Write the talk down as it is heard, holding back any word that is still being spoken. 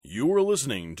You are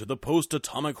listening to the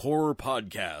Post-Atomic Horror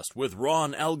Podcast with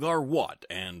Ron Algar Watt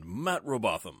and Matt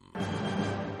Robotham.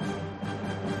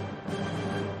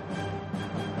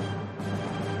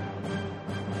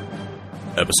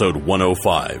 Episode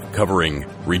 105, covering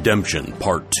Redemption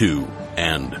Part 2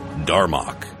 and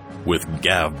Darmok with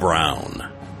Gav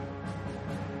Brown.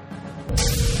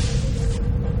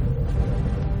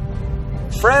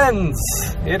 Friends,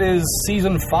 it is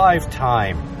Season 5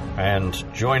 time, and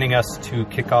joining us to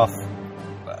kick off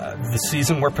the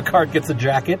season where Picard gets a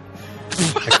jacket.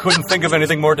 I couldn't think of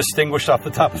anything more distinguished off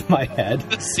the top of my head.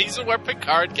 The season where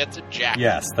Picard gets a jacket.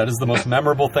 Yes, that is the most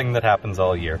memorable thing that happens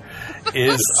all year.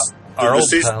 Is our the old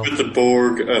season pal. with the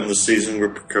Borg and the season where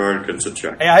Picard gets a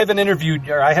jacket. Hey, I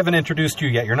haven't introduced you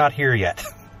yet. You're not here yet.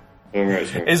 All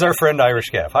right. Is our friend Irish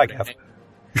Gav. Hi, Gav.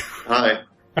 Hi,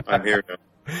 I'm here now.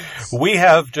 We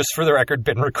have, just for the record,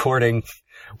 been recording,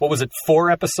 what was it,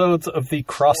 4 episodes of the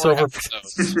crossover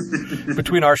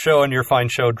between our show and your fine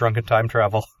show, Drunken Time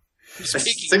Travel. I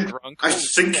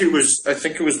think it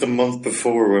was the month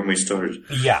before when we started.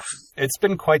 Yeah, it's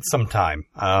been quite some time.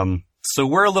 So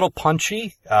we're a little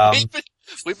punchy.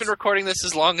 We've been recording this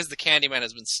as long as the Candyman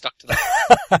has been stuck to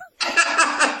the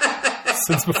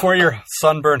since before you're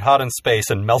sunburned hot in space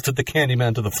and melted the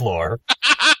Candyman to the floor.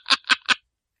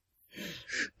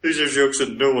 These are jokes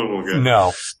that no one will get.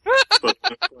 No. But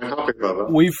I'm happy about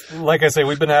that.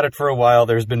 We've been at it for a while.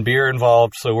 There's been beer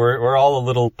involved, so we're all a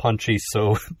little punchy,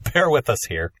 so bear with us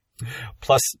here.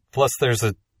 Plus there's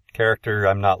a character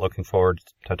I'm not looking forward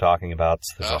to talking about,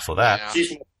 so there's also that.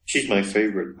 Yeah. She's my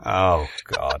favorite. Oh,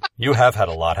 God. You have had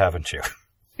a lot, haven't you?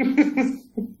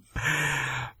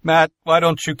 Matt, why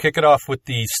don't you kick it off with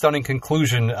the stunning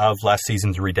conclusion of last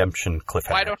season's Redemption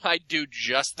cliffhanger? Why don't I do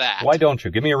just that? Why don't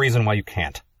you? Give me a reason why you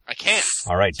can't. I can't.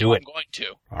 All right, do it. I'm going to.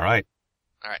 All right.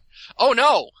 Oh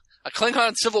no! A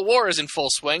Klingon civil war is in full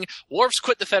swing. Worf's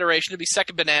quit the Federation to be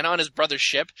second banana on his brother's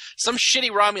ship. Some shitty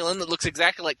Romulan that looks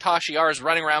exactly like Tasha Yar is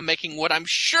running around making what I'm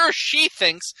sure she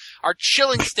thinks are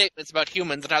chilling statements about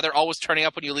humans and how they're always turning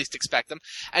up when you least expect them.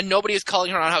 And nobody is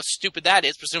calling her on how stupid that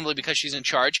is, presumably because she's in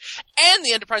charge. And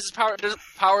the Enterprise is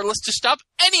powerless to stop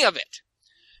any of it.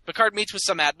 Picard meets with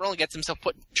some admiral and gets himself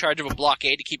put in charge of a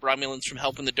blockade to keep Romulans from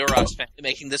helping the Duras family,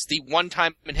 making this the one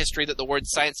time in history that the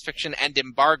words science fiction and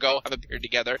embargo have appeared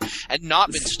together and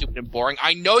not been stupid and boring.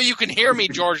 I know you can hear me,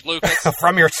 George Lucas.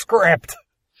 From your script.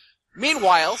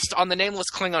 Meanwhile, on the nameless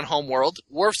Klingon homeworld,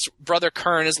 Worf's brother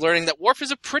Kurn is learning that Worf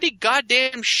is a pretty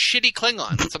goddamn shitty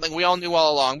Klingon, something we all knew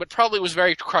all along, but probably was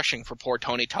very crushing for poor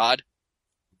Tony Todd.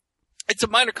 It's a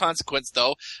minor consequence,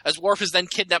 though, as Worf is then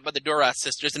kidnapped by the Duras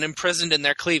sisters and imprisoned in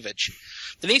their cleavage.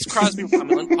 Denise Crosby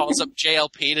Romulan calls up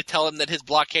JLP to tell him that his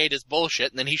blockade is bullshit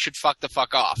and then he should fuck the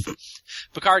fuck off.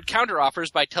 Picard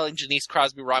counteroffers by telling Denise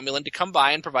Crosby Romulan to come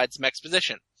by and provide some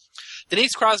exposition.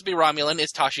 Denise Crosby Romulan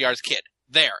is Tasha Yar's kid.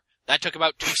 There. That took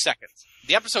about 2 seconds.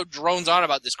 The episode drones on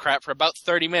about this crap for about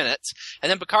 30 minutes, and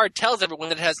then Picard tells everyone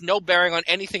that it has no bearing on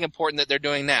anything important that they're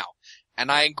doing now.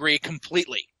 And I agree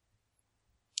completely.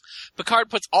 Picard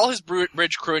puts all his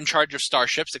bridge crew in charge of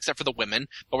starships, except for the women,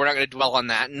 but we're not going to dwell on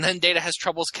that. And then Data has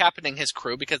troubles captaining his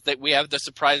crew because we have the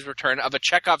surprise return of a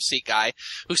Chekhov seat guy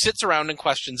who sits around and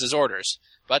questions his orders.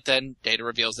 But then Data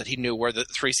reveals that he knew where the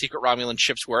 3 secret Romulan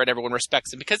ships were, and everyone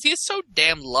respects him because he is so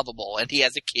damn lovable, and he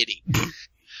has a kitty.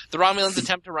 The Romulans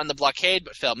attempt to run the blockade,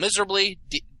 but fail miserably.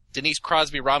 Denise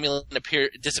Crosby Romulan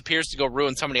disappears to go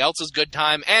ruin somebody else's good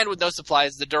time, and with no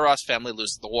supplies, the Duras family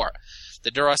loses the war. The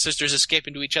Duras sisters escape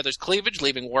into each other's cleavage,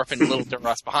 leaving Worf and Little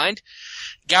Duras behind.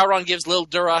 Gowron gives Little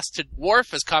Duras to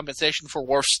Worf as compensation for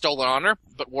Worf's stolen honor,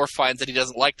 but Worf finds that he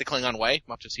doesn't like the Klingon way,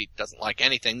 much as he doesn't like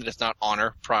anything that is not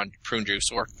honor, prune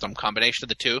juice, or some combination of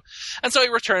the two. And so he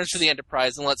returns to the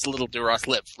Enterprise and lets Little Duras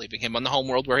live, leaving him on the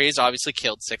homeworld where he is obviously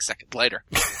killed 6 seconds later.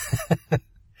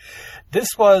 This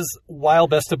was, while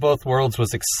Best of Both Worlds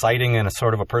was exciting in a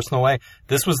sort of a personal way,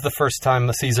 this was the first time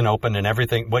the season opened and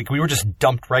everything, like, we were just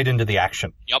dumped right into the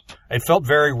action. Yep. It felt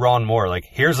very Ron Moore, like,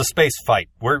 here's a space fight.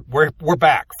 We're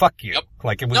back. Fuck you. Yep.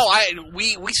 Like, it was... No,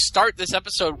 we start this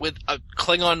episode with a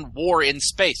Klingon war in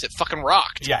space. It fucking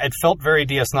rocked. Yeah, it felt very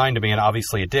DS9 to me, and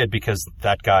obviously it did, because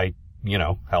that guy,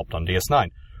 helped on DS9.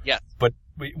 Yeah. But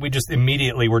we just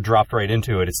immediately were dropped right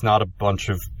into it. It's not a bunch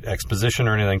of exposition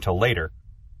or anything till later.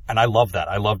 And I love that.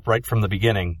 I loved right from the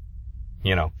beginning,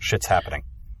 shit's happening.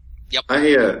 Yep.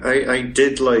 I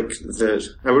did like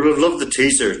that. I would have loved the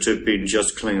teaser to have been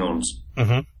just Klingons.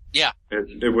 Mm-hmm. Yeah.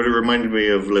 It would have reminded me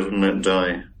of Live and Let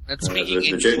Die. And speaking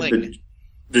in Kling.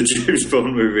 The James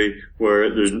Bond movie where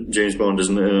James Bond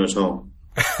isn't in it at all.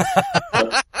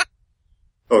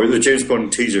 Oh, the James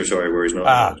Bond teaser, sorry, where he's not.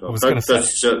 I was going to say.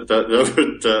 That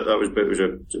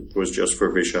was just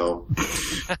for Vishal.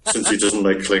 Since he doesn't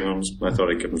like Klingons, I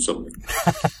thought I'd give him something.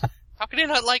 How can he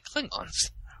not like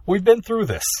Klingons? We've been through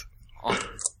this. Oh,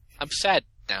 I'm sad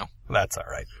now. That's all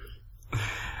right.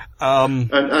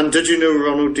 And did you know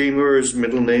Ronald D. Moore's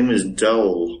middle name is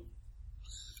Dowell?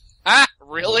 Ah,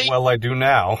 really? Well, I do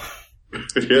now.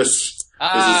 Yes.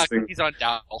 He's on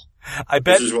Dowell. I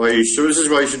bet. This is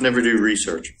why you should never do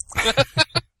research.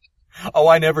 Oh,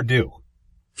 I never do.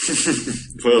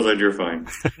 Well, then you're fine.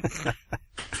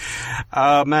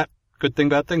 Matt, good thing,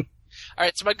 bad thing? All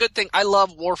right, so my good thing, I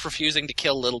love Worf refusing to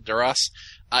kill Little Duras.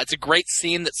 It's a great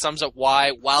scene that sums up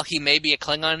why, while he may be a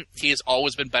Klingon, he has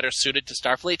always been better suited to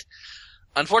Starfleet.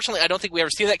 Unfortunately, I don't think we ever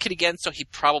see that kid again, so he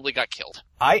probably got killed.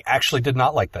 I actually did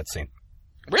not like that scene.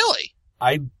 Really?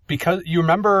 Because you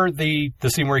remember the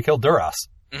scene where he killed Duras,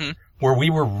 where we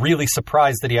were really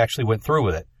surprised that he actually went through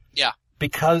with it. Yeah.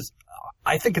 Because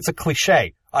I think it's a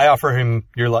cliche. I offer him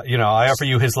I offer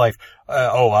you his life.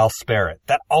 I'll spare it.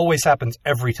 That always happens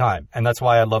every time, and that's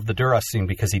why I love the Duras scene,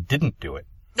 because he didn't do it.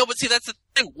 No, but see, that's the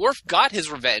thing. Worf got his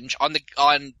revenge on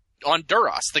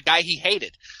Duras, the guy he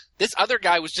hated. This other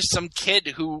guy was just some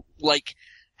kid who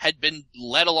had been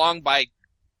led along by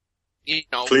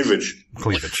cleavage.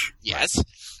 Yes,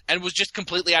 and was just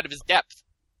completely out of his depth.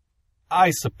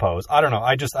 I suppose. I don't know.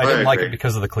 I didn't like it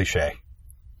because of the cliche.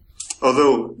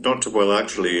 Although, not to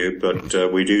actually,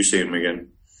 but we do see him again.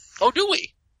 Oh, do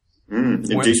we? In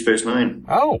Deep Space Nine.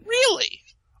 Oh. Really?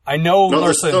 I know not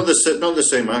Larson... not the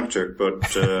same actor, but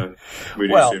we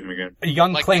do see him again.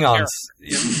 Young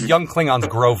Klingons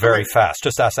grow very fast.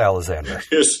 Just ask Alexander.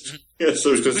 Yes, I was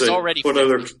going to say, already what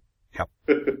other... Yep.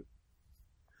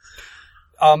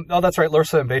 That's right.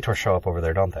 Lursa and Bator show up over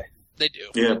there, don't they? They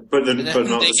do. Yeah, but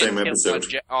not the same episode.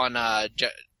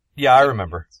 Yeah, I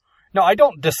remember. No, I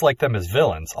don't dislike them as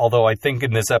villains, although I think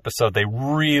in this episode they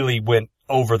really went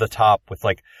over the top with,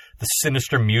 the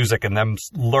sinister music and them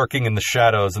lurking in the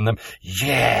shadows and them,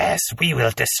 yes, we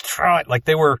will destroy it.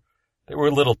 They were a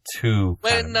little too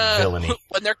villainy.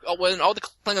 When all the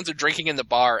Klingons are drinking in the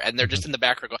bar and they're just in the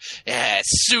background going, yeah,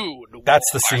 soon. That's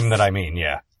the scene that I mean,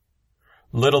 yeah.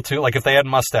 Little too, if they had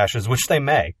mustaches, which they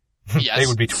may, yes. They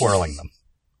would be twirling them.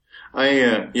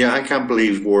 I can't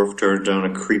believe Worf turned down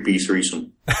a creepy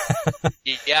threesome.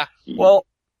 Yeah. Well,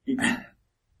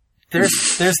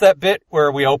 there's that bit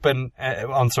where we open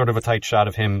on sort of a tight shot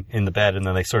of him in the bed, and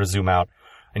then they sort of zoom out,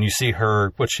 and you see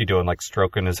her, what's she doing,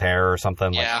 stroking his hair or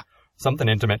something? Yeah. Something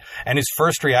intimate. And his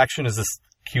first reaction is this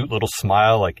cute little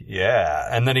smile, yeah.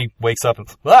 And then he wakes up and,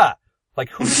 ah!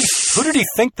 Who did he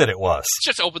think that it was?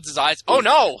 Just opens his eyes. Oh,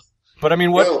 no! But, I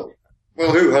mean, what...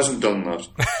 Well, who hasn't done that?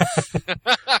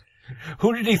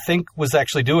 Who did he think was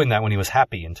actually doing that when he was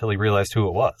happy until he realized who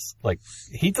it was?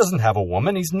 He doesn't have a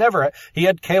woman. He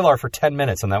had Kalar for 10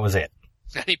 minutes and that was it.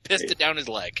 And he pissed it down his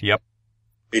leg. Yep.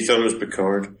 He thought it was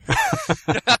Picard.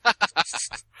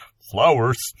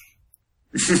 Flowers.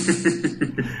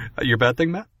 Your bad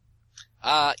thing, Matt?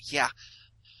 Yeah.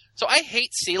 So I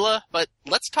hate Sela, but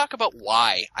let's talk about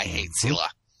why I hate Sela.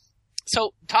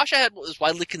 So, Tasha was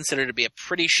widely considered to be a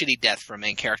pretty shitty death for a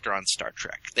main character on Star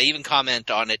Trek. They even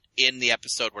comment on it in the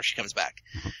episode where she comes back.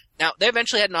 Now, they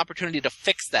eventually had an opportunity to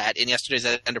fix that in yesterday's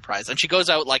Enterprise, and she goes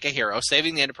out like a hero,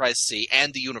 saving the Enterprise C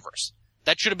and the universe.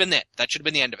 That should have been it. That should have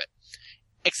been the end of it.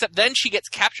 Except then she gets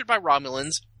captured by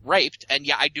Romulans, raped, and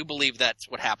yeah, I do believe that's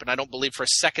what happened. I don't believe for a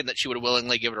second that she would have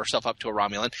willingly given herself up to a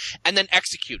Romulan, and then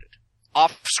executed.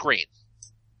 Off screen.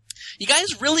 You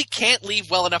guys really can't leave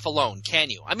well enough alone, can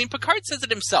you? I mean, Picard says it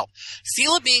himself.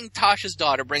 Sela being Tasha's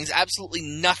daughter brings absolutely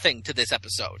nothing to this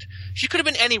episode. She could have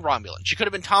been any Romulan. She could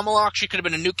have been Tomalak. She could have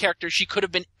been a new character. She could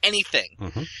have been anything.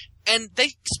 Mm-hmm. And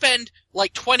they spend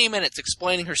 20 minutes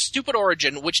explaining her stupid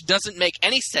origin, which doesn't make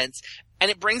any sense,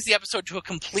 and it brings the episode to a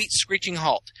complete screeching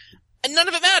halt. And none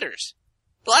of it matters.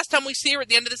 The last time we see her at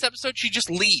the end of this episode, she just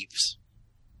leaves.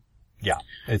 Yeah,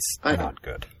 it's not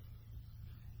good.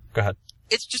 Go ahead.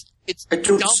 I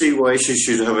don't see why she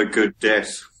should have a good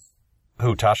death.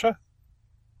 Who, Tasha?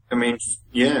 I mean,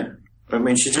 yeah. I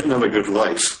mean, she didn't have a good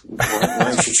life.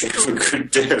 Why should she have a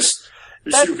good death?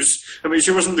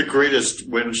 She wasn't the greatest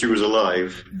when she was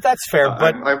alive. That's fair,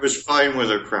 but... I was fine with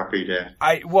her crappy death.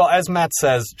 Well, as Matt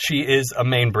says, she is a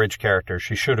main bridge character.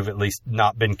 She should have at least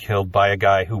not been killed by a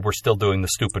guy who we're still doing the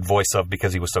stupid voice of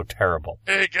because he was so terrible.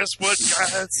 Hey, guess what,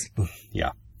 guys?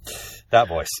 Yeah. That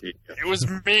voice. It was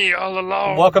me all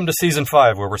along. Welcome to Season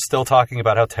 5, where we're still talking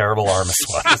about how terrible Armus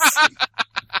was.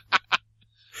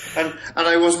 and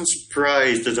I wasn't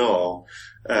surprised at all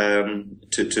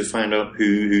to find out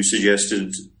who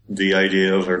suggested the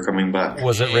idea of her coming back.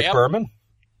 Was it Rick Berman?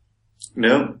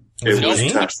 No. It was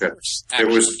Denise? Tasha.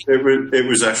 It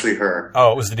was actually her.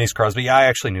 Oh, it was Denise Crosby. Yeah, I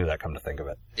actually knew that, come to think of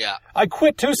it. Yeah. I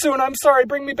quit too soon. I'm sorry.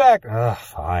 Bring me back. Ugh,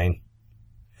 fine.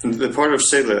 The part of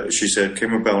Sailor, she said,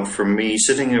 came about from me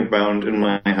sitting around in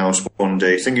my house one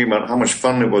day thinking about how much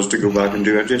fun it was to go back and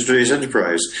do yesterday's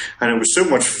Enterprise. And it was so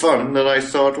much fun that I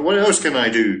thought, what else can I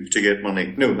do to get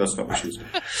money? No, that's not what she said.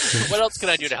 What else can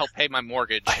I do to help pay my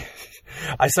mortgage?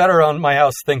 I sat around my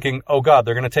house thinking, oh God,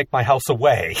 they're going to take my house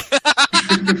away.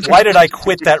 Why did I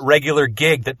quit that regular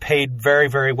gig that paid very,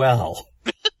 very well?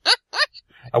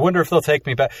 I wonder if they'll take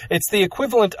me back. It's the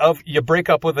equivalent of you break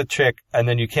up with a chick and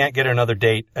then you can't get another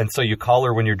date, and so you call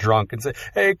her when you're drunk and say,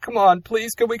 hey, come on,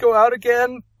 please, can we go out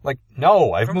again? Like,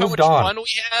 no, I've moved on. How much fun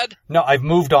we had? No, I've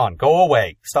moved on. Go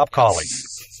away. Stop calling.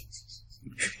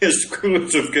 It's the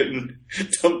equivalent of getting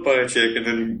dumped by a chick and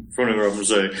then phoning her up and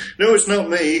saying, no, it's not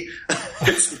me.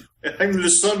 I'm the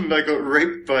son that got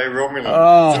raped by Romulan.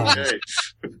 Oh. It's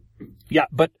okay. Yeah,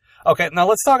 but, okay, now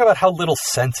let's talk about how little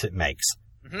sense it makes.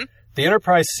 Mm-hmm. The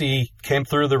Enterprise C came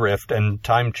through the rift and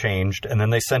time changed, and then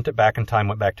they sent it back and time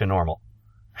went back to normal.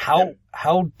 How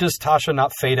does Tasha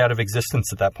not fade out of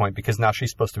existence at that point because now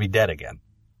she's supposed to be dead again?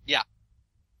 Yeah.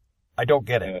 I don't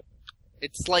get it.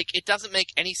 It's like, it doesn't make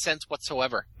any sense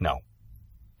whatsoever. No.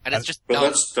 And it's just But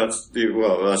dumb.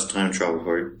 that's time travel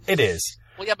for you. It is.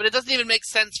 Well, yeah, but it doesn't even make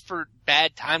sense for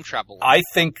bad time travel. I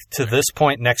think to this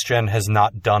point, Next Gen has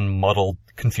not done muddled,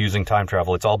 confusing time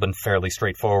travel. It's all been fairly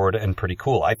straightforward and pretty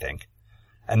cool, I think.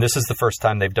 And this is the first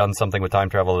time they've done something with time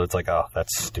travel that's like, oh,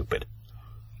 that's stupid.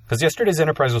 Because yesterday's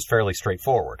Enterprise was fairly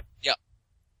straightforward. Yep.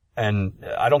 And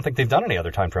I don't think they've done any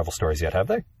other time travel stories yet, have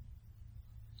they?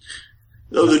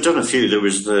 Oh, they've done a few. There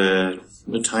was the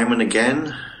Time and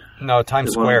Again. No, Time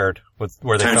Squared,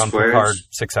 where they found Squared. Picard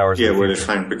 6 hours in the where they future.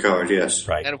 found Picard, yes.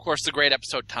 Right. And of course, the great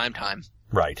episode Time.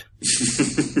 Right.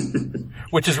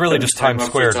 Which is really just Time Time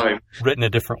after Squared time. written a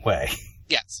different way.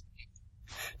 Yes.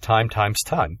 Time times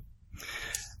time.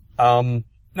 No,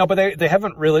 but they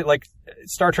haven't really, like,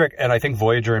 Star Trek, and I think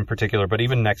Voyager in particular, but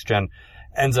even Next Gen,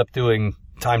 ends up doing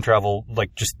time travel,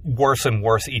 like, just worse and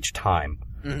worse each time.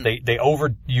 Mm-hmm. They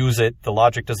overuse it, the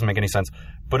logic doesn't make any sense.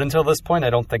 But until this point, I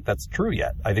don't think that's true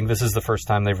yet. I think this is the first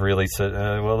time they've really said,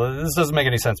 well, this doesn't make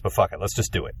any sense, but fuck it, let's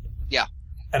just do it. Yeah.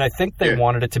 And I think they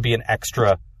wanted it to be an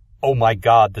extra, oh my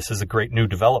God, this is a great new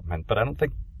development, but I don't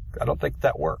think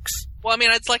that works. Well, I mean,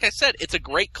 it's like I said, it's a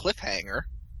great cliffhanger.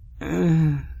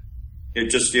 It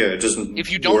doesn't.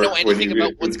 If you don't know anything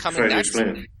about what's coming next.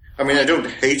 I mean, I don't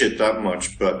hate it that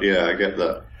much, but yeah, I get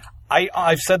that.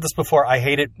 I've said this before, I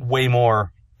hate it way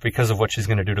more because of what she's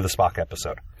going to do to the Spock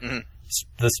episode. Mm-hmm.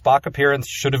 The Spock appearance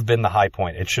should have been the high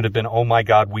point. It should have been, oh my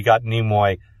God, we got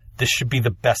Nimoy. This should be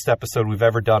the best episode we've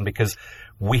ever done because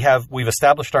we've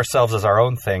established ourselves as our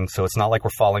own thing, so it's not like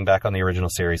we're falling back on the original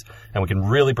series, and we can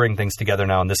really bring things together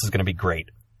now, and this is going to be great.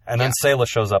 And then Sayla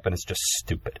shows up, and it's just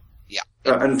stupid. Yeah.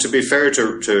 And to be fair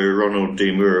to Ronald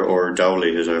D. Moore, or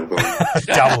Dowley, as I'll call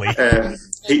him.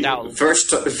 Dowley. First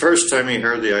time he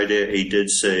heard the idea, he did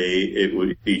say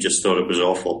he just thought it was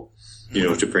awful,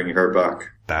 to bring her back.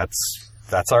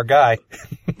 That's our guy.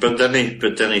 but then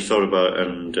he thought about it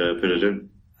and put it in.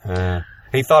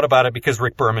 He thought about it because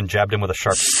Rick Berman jabbed him with a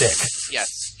sharp stick. Yes.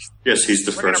 Yes, he's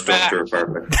the first Doctor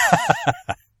apparently.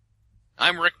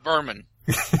 I'm Rick Berman.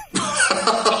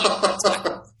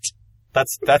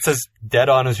 That's as dead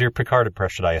on as your Picard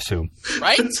impression, I assume.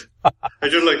 Right? I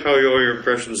do like how all your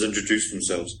impressions introduce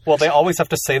themselves. Well, they always have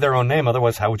to say their own name,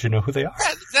 otherwise how would you know who they are?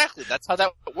 Yeah, exactly. That's how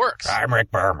that works. I'm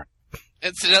Rick Berman.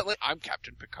 Incidentally, I'm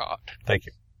Captain Picard. Thank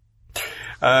you.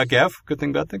 Gav, good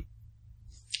thing, bad thing?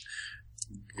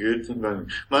 Good thing, bad thing.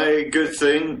 My good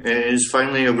thing is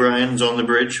finally O'Brien's on the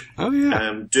bridge. Oh,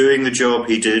 yeah. Doing the job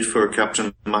he did for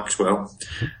Captain Maxwell.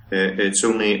 It's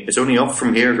only up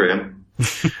from here for him.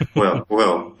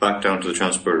 well, back down to the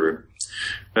transporter room.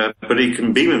 But he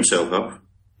can beam himself up.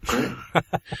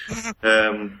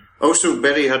 Right? Also,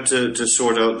 Betty had to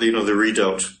sort out the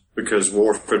readout because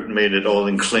Worf had made it all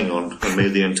in Klingon and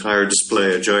made the entire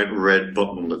display a giant red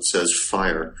button that says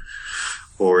fire.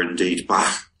 Or indeed,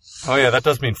 bah. Oh yeah, that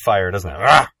does mean fire, doesn't it?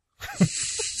 Ah!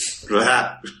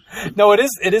 No, it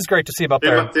is great to see about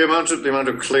there. The amount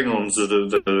of Klingons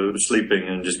that are sleeping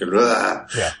and just go,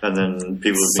 and then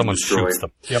people have Someone been destroyed. shoots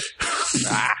them. Yep.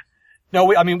 No,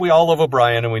 we all love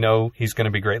O'Brien, and we know he's going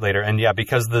to be great later. And yeah,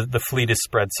 because the fleet is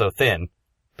spread so thin,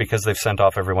 because they've sent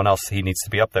off everyone else, he needs to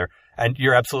be up there. And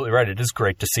you're absolutely right. It is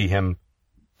great to see him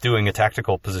doing a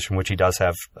tactical position, which he does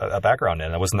have a background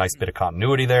in. It was a nice bit of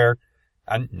continuity there,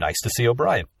 and nice to see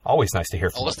O'Brien. Always nice to hear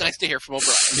from Always O'Brien. nice to hear from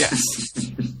O'Brien.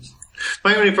 Yes.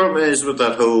 My only problem is with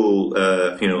that whole,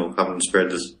 having spread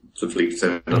this the fleet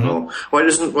thing and all. Why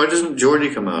doesn't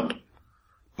Geordi command?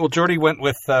 Well, Geordi went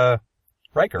with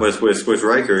Riker. With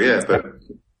Riker, yeah, but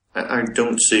I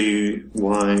don't see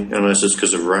why, unless it's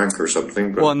because of rank or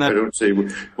something. But I don't see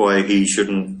why he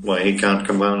can't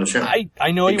command the ship.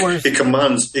 I know he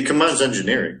commands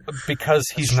engineering because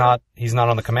he's not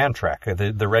on the command track.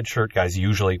 The red shirt guys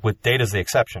usually, with Data's the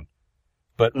exception,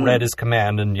 but red is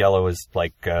command and yellow is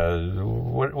like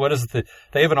what is the?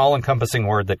 They have an all-encompassing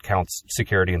word that counts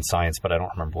security and science, but I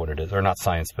don't remember what it is, or not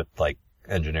science, but like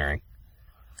engineering,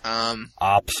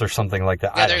 ops or something like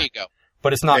that. Yeah, there you go.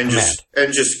 But it's not command.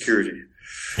 And just security.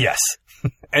 Yes.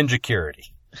 And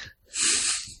security.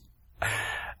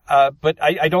 But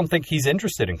I don't think he's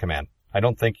interested in command. I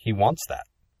don't think he wants that.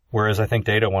 Whereas I think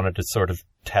Data wanted to sort of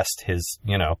test his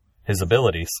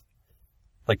abilities.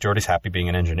 Like Geordi's happy being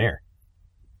an engineer.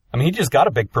 I mean, he just got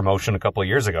a big promotion a couple of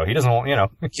years ago. He doesn't want,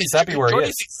 he's happy where he is.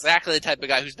 Geordi's exactly the type of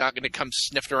guy who's not going to come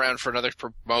sniffing around for another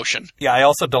promotion. Yeah, I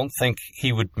also don't think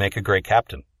he would make a great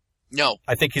captain. No.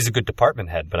 I think he's a good department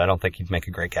head, but I don't think he'd make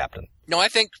a great captain. No, I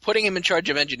think putting him in charge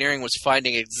of engineering was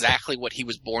finding exactly what he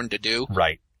was born to do.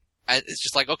 Right. And it's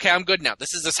just like, okay, I'm good now.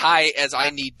 This is as high as I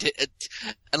need to.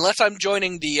 Unless I'm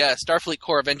joining the Starfleet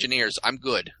Corps of Engineers, I'm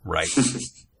good. Right.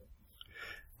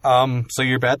 So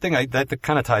your bad thing, that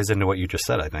kind of ties into what you just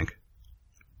said, I think.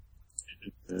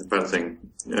 Bad thing.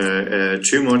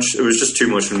 Too much. It was just too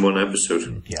much in one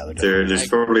episode. Yeah, there's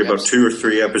probably about 2 or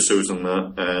 3 episodes on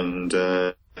that, and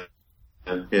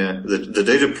the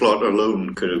Data plot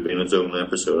alone could have been its own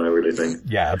episode, I really think.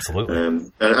 Yeah, absolutely.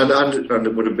 And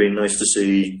it would have been nice to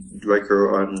see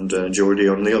Riker and Geordi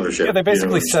on the other ship. Yeah, they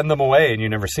basically send them away and you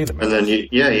never see them. And then,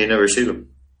 you never see them.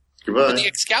 Goodbye. But the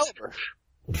Excalibur.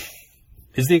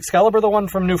 Is the Excalibur the one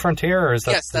from New Frontier? Or is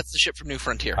that... Yes, that's the ship from New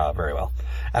Frontier. Very well.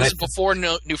 And this is before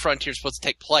New Frontier is supposed to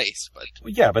take place. But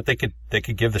yeah, but they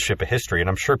could give the ship a history, and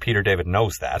I'm sure Peter David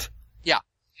knows that. Yeah.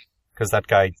 Because that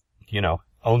guy,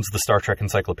 owns the Star Trek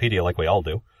Encyclopedia like we all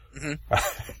do.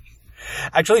 Mm-hmm.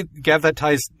 Actually, Gav, that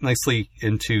ties nicely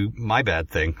into my bad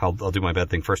thing. I'll do my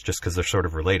bad thing first just because they're sort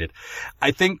of related.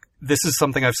 I think this is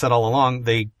something I've said all along.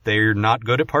 They're not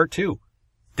good at part 2.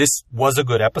 This was a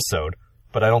good episode,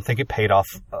 but I don't think it paid off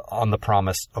on the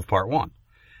promise of part 1.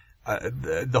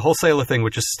 The whole Sailor thing,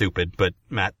 which is stupid, but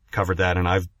Matt covered that and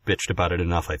I've bitched about it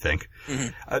enough, I think.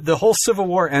 Mm-hmm. The whole Civil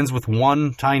War ends with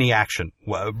one tiny action.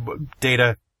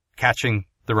 Data catching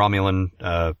the Romulan,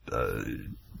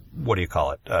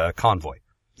 convoy.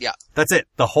 Yeah. That's it.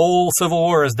 The whole Civil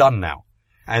War is done now.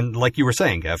 And like you were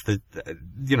saying, Gav,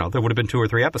 there would have been 2 or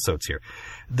 3 episodes here.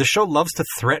 The show loves to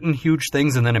threaten huge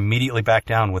things and then immediately back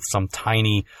down with some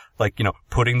tiny,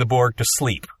 putting the Borg to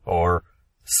sleep or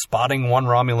spotting one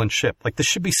Romulan ship. Like, this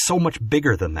should be so much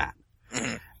bigger than that.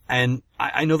 Mm-hmm. And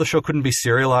I know the show couldn't be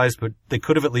serialized, but they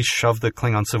could have at least shoved the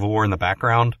Klingon Civil War in the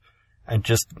background and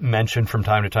just mentioned from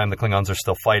time to time the Klingons are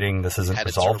still fighting. This isn't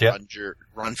resolved yet.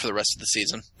 Run for the rest of the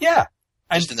season. Yeah.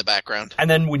 Just in the background. And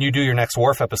then when you do your next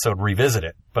Worf episode, revisit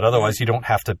it. But otherwise, you don't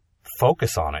have to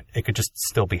focus on it. It could just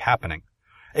still be happening.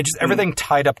 Everything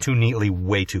tied up too neatly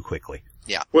way too quickly.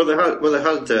 Yeah. They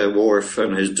had Worf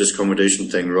and his discommodation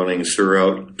thing running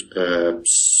throughout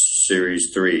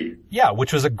Series 3. Yeah,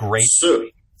 which was a great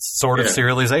sort of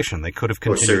serialization. They could have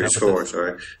continued. Or Series 4,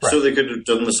 sorry. Right. So they could have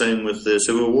done the same with the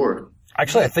Civil War.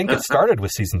 Actually, I think it started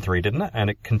with Season 3, didn't it? And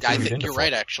it continued. I think you're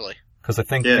right, actually. Because I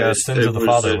think Sins of the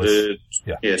Father was...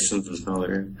 Sins of the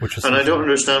Father. And I don't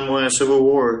understand why a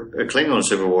Klingon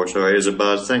Civil War, is a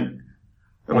bad thing.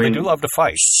 I mean, they do love to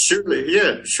fight. Surely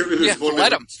there's one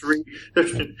every 3...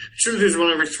 surely there's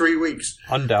one every 3 weeks.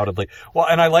 Undoubtedly. Well,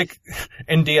 and I like,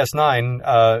 in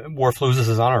DS9, Worf loses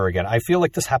his honor again. I feel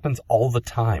like this happens all the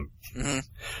time. Mm-hmm.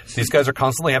 These guys are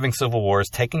constantly having civil wars,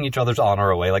 taking each other's honor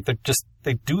away. Like,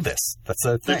 they do this. That's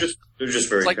a thing. They're just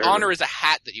very It's like careful. honor is a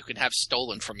hat that you can have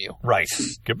stolen from you. Right.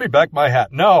 Give me back my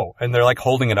hat. No. And they're like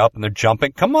holding it up and they're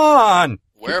jumping. Come on!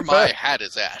 Where my hat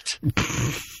is at.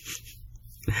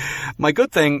 My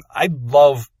good thing, I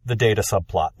love the Data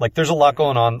subplot. Like, there's a lot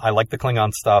going on. I like the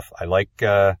Klingon stuff. I like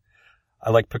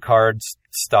Picard's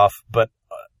stuff, but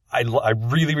I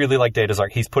really, really like Data's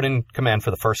arc. He's put in command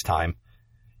for the first time.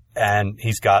 And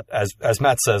he's got, as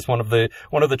Matt says, one of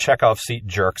the Chekhov seat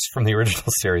jerks from the original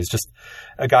series, just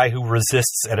a guy who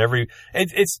resists at every,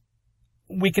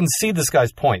 we can see this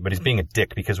guy's point, but he's being a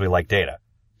dick because we like Data.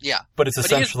 Yeah. But it's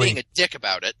essentially he is being a dick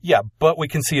about it. Yeah, but we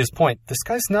can see his point. This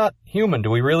guy's not human.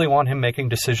 Do we really want him making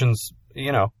decisions,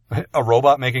 a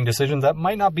robot making decisions? That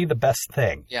might not be the best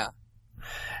thing. Yeah.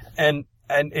 And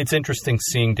it's interesting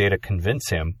seeing Data convince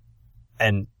him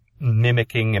and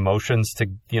mimicking emotions to,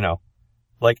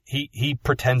 Like, he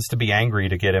pretends to be angry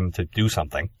to get him to do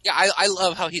something. Yeah, I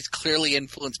love how he's clearly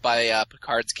influenced by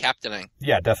Picard's captaining.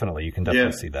 Yeah, definitely. You can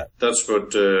definitely see that. That's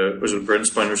what was it Brent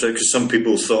Spiner said, because some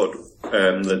people thought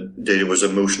that Data was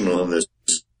emotional in this.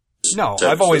 No,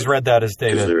 I've always read that as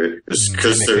Data.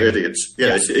 Because they're idiots.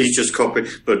 Yeah, he's just copying.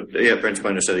 But yeah, Brent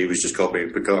Spiner said he was just copying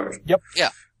Picard. Yep. Yeah.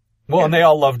 Well, and they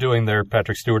all love doing their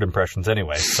Patrick Stewart impressions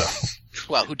anyway, so.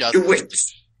 Well, who doesn't? Do it!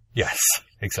 Yes,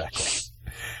 exactly.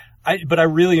 But I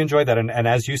really enjoyed that, and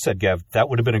as you said, Gav, that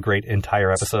would have been a great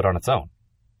entire episode on its own.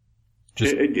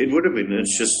 It would have been.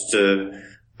 It's just, and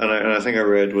I think I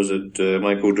read, was it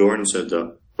Michael Dorn said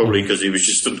that? Probably because he was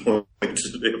just annoyed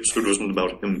that the episode wasn't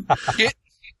about him.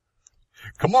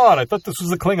 Come on, I thought this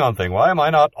was a Klingon thing. Why am I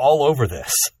not all over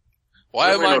this?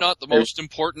 Why am I not the most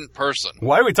important person?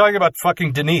 Why are we talking about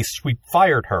fucking Denise? We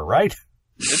fired her, right?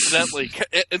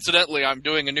 Incidentally, I'm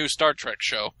doing a new Star Trek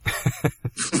show.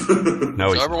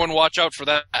 No, so everyone watch out for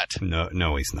that.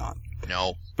 No, he's not.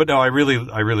 No. But no, I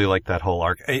really like that whole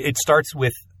arc. It starts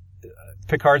with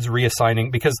Picard's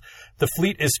reassigning, because the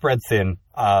fleet is spread thin,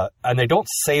 and they don't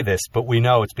say this, but we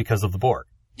know it's because of the Borg.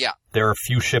 Yeah. There are a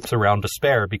few ships around to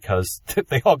spare because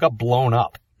they all got blown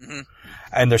up. Mm-hmm.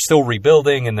 And they're still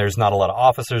rebuilding, and there's not a lot of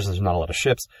officers, there's not a lot of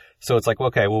ships. So it's like,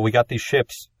 okay, well, we got these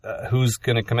ships. Who's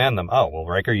going to command them? Oh, well,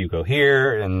 Riker, you go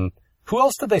here. And who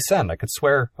else did they send? I could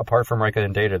swear, apart from Riker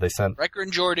and Data, they sent... Riker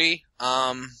and Geordi.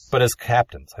 But as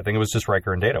captains. I think it was just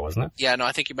Riker and Data, wasn't it? Yeah, no,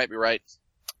 I think you might be right.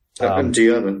 And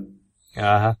Diamond.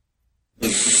 Uh-huh.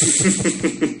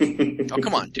 Oh,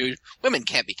 come on, dude. Women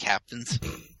can't be captains.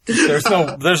 There's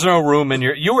no room in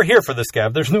your... You were here for this,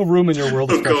 Gav. There's no room in your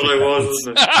world. Oh, God, I was,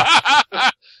 wasn't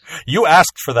it? You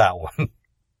asked for that one.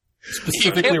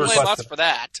 Specifically you can't blame requested. Us for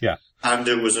that. Yeah. And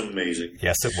it was amazing.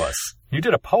 Yes, it was. You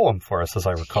did a poem for us, as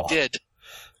I recall. You did.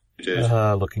 You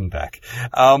did. Looking back.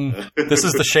 This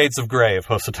is the Shades of Grey of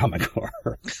Post-Atomic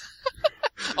Horror.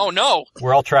 Oh, no.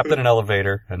 We're all trapped in an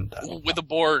elevator. And with a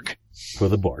Borg.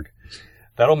 With a Borg.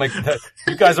 That'll make...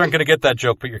 you guys aren't going to get that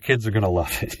joke, but your kids are going to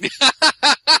love it.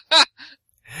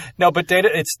 No, but Data...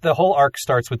 The whole arc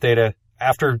starts with Data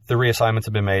after the reassignments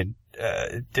have been made.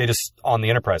 Data's on the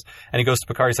Enterprise, and he goes to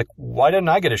Picard. He's like, "Why didn't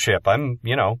I get a ship? I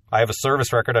have a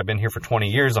service record. I've been here for 20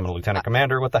 years. I'm a lieutenant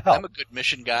commander. What the hell? I'm a good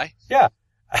mission guy." Yeah.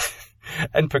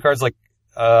 And Picard's like,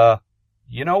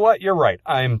 "You know what? You're right.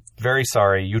 I'm very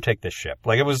sorry. You take this ship."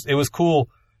 Like, it was cool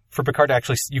for Picard to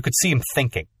actually. You could see him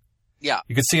thinking. Yeah.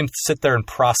 You could see him sit there and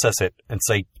process it and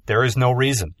say, "There is no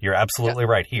reason. You're absolutely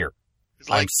right here.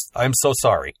 Like, I'm so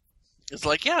sorry." It's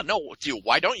like, yeah, no,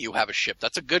 why don't you have a ship?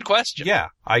 That's a good question. Yeah,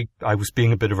 I was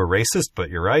being a bit of a racist, but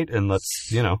you're right, and let's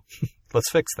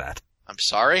fix that. I'm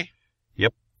sorry?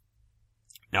 Yep.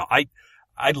 Now, I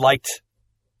liked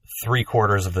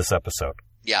 3/4 of this episode.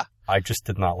 Yeah. I just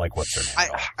did not like what's her name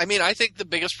at all. I mean, I think the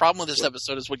biggest problem with this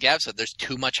episode is what Gav said. There's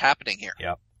too much happening here.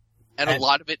 Yeah. And a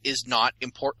lot of it is not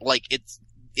important. Like, it's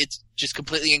just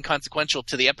completely inconsequential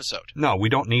to the episode. No, we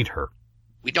don't need her.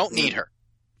 We don't need her.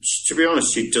 To be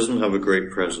honest, she doesn't have a great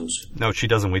presence. No, she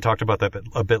doesn't. We talked about that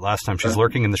a bit last time. She's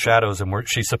lurking in the shadows, and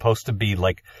she's supposed to be,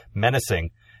 like, menacing.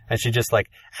 And she's just like,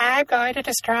 "I'm going to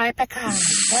destroy Picard."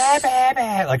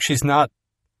 Like, she's not...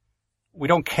 We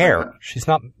don't care. She's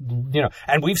not,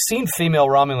 And we've seen female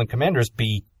Romulan commanders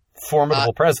be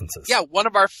formidable presences. Yeah, one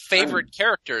of our favorite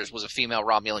characters was a female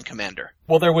Romulan commander.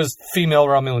 Well, there was female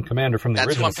Romulan commander from the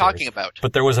original That's what I'm series, talking about.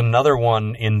 But there was another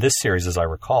one in this series, as I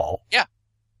recall. Yeah.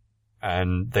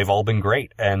 And they've all been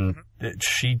great. And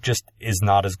she just is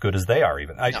not as good as they are,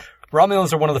 even. No.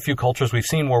 Romulans are one of the few cultures we've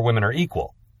seen where women are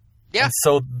equal. Yeah. And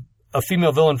so a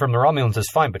female villain from the Romulans is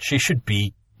fine, but she should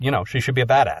be, she should be a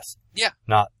badass. Yeah.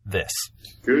 Not this.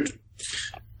 Good.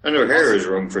 And her hair is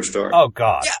wrong for a start. Oh,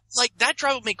 God. Yeah, like, that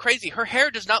drove me crazy. Her hair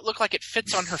does not look like it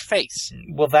fits on her face.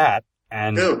 Well, that,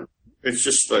 and... No. It's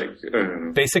just like,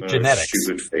 basic genetics.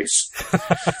 Stupid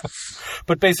face.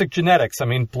 But basic genetics. I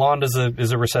mean, blonde is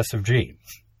a recessive gene.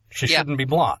 She shouldn't be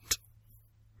blonde.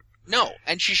 No,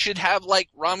 and she should have, like,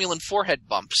 Romulan forehead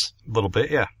bumps. A little bit,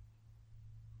 yeah.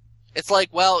 It's like,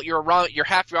 well, you're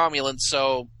half Romulan,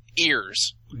 so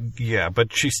ears. Yeah,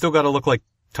 but she's still got to look like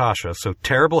Tasha. So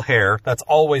terrible hair. That's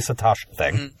always a Tasha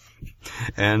thing.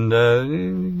 Mm-hmm.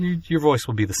 And your voice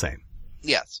will be the same.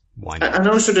 Yes. Why not?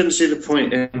 I also didn't see the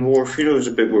point in Worf. There's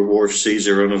a bit where Worf sees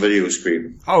her on a video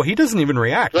screen. Oh, he doesn't even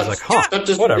react. He's like, huh,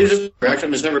 whatever. He doesn't react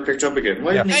and is never picked up again.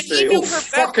 Why didn't he say, oh,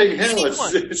 fucking hell,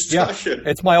 it's Tasha?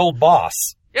 It's my old boss.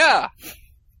 Yeah.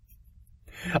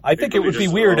 I think it would be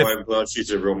weird if... I'm glad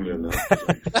she's a Romulan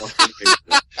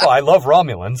now. Well, I love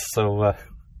Romulans, so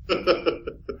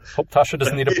hope Tasha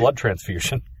doesn't need a blood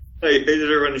transfusion. I hated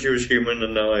her when she was human,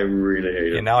 and now I really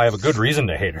hate her. And now I have a good reason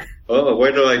to hate her. Oh,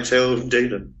 why did I tell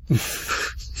Data?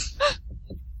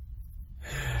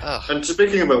 And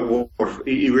speaking about Worf,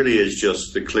 he really is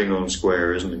just the Klingon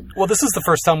square, isn't he? Well, this is the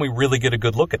first time we really get a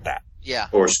good look at that. Yeah.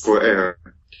 Or square.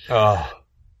 Oh.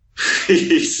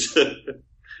 He's...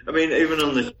 I mean, even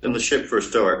on the ship for a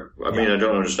start. I mean, I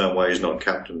don't understand why he's not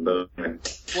captain, but anyway.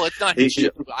 Well, it's not his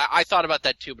ship. I thought about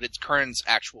that too, but it's Kern's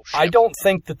actual ship. I don't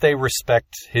think that they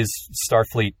respect his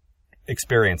Starfleet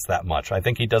experience that much. I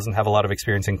think he doesn't have a lot of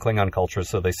experience in Klingon culture,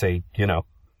 so they say, you know.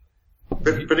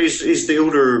 But he's the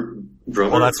older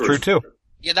brother. Well, that's true too.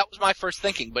 Yeah, that was my first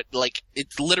thinking, but like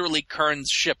it's literally Kern's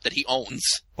ship that he owns.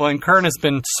 Well, and Kern has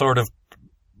been sort of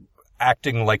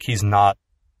acting like he's not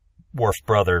Worf's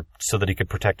brother so that he could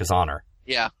protect his honor.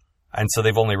 Yeah. And so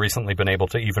they've only recently been able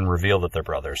to even reveal that they're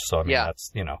brothers. So, I mean,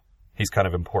 that's, you know, he's kind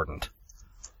of important.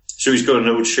 So he's got an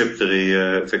old ship that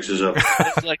he fixes up.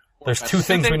 There's two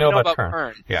things we know about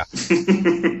Kern. Yeah.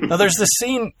 Now, there's this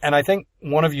scene, and I think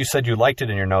one of you said you liked it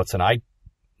in your notes, and it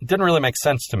didn't really make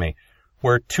sense to me,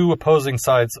 where two opposing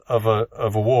sides of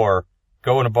a war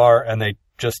go in a bar and they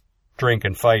just drink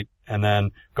and fight and then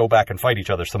go back and fight each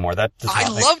other some more. Loved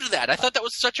that. I thought that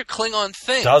was such a Klingon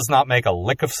thing. Does not make a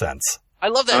lick of sense. I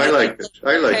love that. I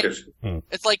like it.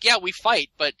 It's like, yeah, we fight,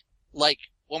 but like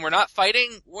when we're not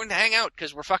fighting, we're gonna hang out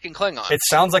because we're fucking Klingons. It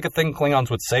sounds like a thing Klingons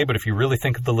would say, but if you really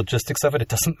think of the logistics of it, it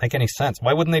doesn't make any sense.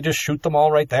 Why wouldn't they just shoot them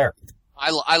all right there?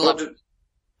 I love it.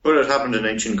 But it happened in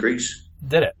ancient Greece.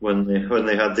 Did it? When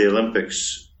they had the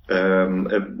Olympics,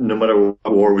 no matter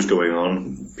what war was going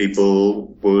on, people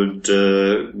would,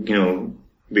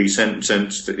 be sent.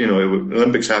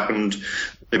 Olympics happened.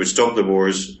 They would stop the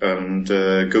wars and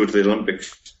go to the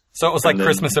Olympics. So it was like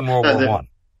Christmas in World War One.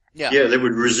 Yeah, they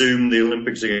would resume the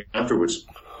Olympics again afterwards.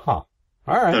 Huh.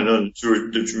 All right. No,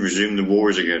 to resume the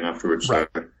wars again afterwards. Right.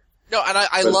 No, and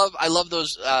I love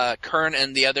those Kern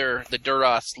and the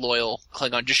Duras loyal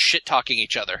Klingon just shit talking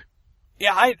each other.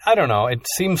 Yeah, I don't know. It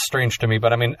seems strange to me,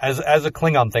 but I mean, as a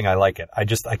Klingon thing, I like it.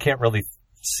 I can't really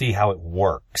see how it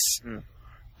works.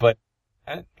 But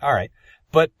all right.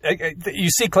 But you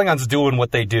see Klingons doing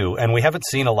what they do, and we haven't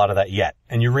seen a lot of that yet.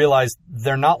 And you realize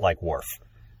they're not like Worf.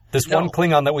 This one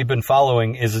Klingon that we've been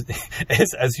following is,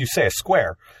 as you say, a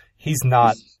square. He's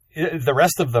not. The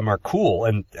rest of them are cool,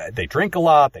 and they drink a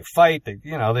lot, they fight,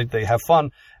 they have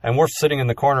fun. And Worf's sitting in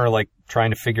the corner, like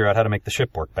trying to figure out how to make the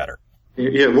ship work better.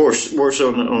 Yeah, Worf's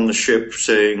on the ship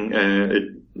saying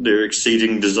they're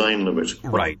exceeding design limit.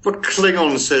 Right. What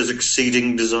Klingon says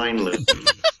exceeding design limit?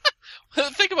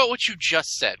 Think about what you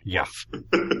just said. Yeah.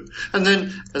 and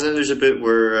then there's a bit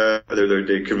where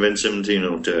they convince him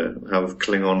to have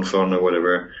Klingon fun or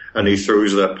whatever, and he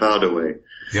throws that pad away.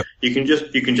 Yep. You can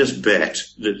just bet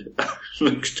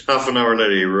that half an hour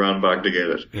later he ran back to get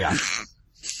it. Yeah.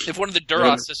 If one of the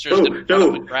Duras sisters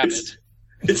didn't grab it.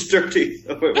 It's dirty.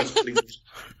 Oh, it was clean.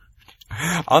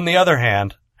 On the other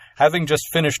hand, having just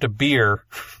finished a beer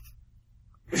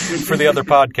for the other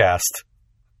podcast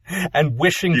and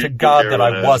wishing to God that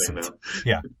I wasn't.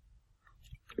 Yeah.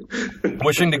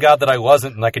 Wishing to God that I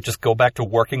wasn't and I could just go back to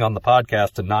working on the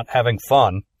podcast and not having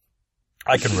fun,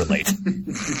 I can relate.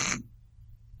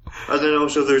 And then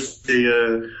also there's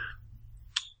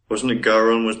wasn't it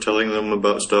Garon was telling them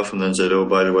about stuff and then said, oh,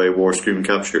 by the way, Warscream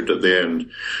captured at the end.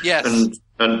 Yes.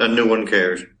 And no one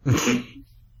cared.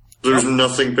 There's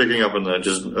nothing picking up on that.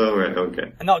 Just, oh, right,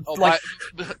 okay. No,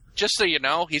 just so you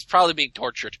know, he's probably being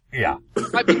tortured. Yeah.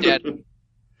 Might be dead.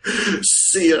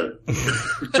 See ya.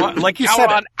 Well, like you said,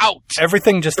 out.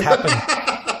 Everything just happened.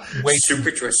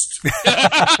 Super twist.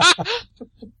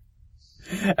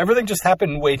 Everything just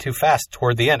happened way too fast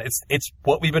toward the end. It's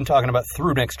what we've been talking about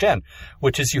through Next Gen,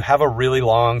 which is you have a really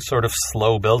long sort of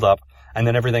slow build-up, and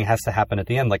then everything has to happen at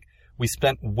the end. Like, we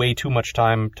spent way too much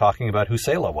time talking about who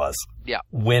Sayla was. Yeah.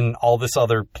 When all this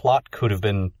other plot could have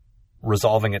been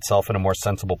resolving itself in a more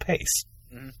sensible pace.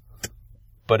 Mm-hmm.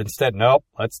 But instead, nope,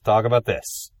 let's talk about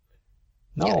this.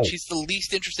 No. Yeah, she's the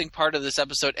least interesting part of this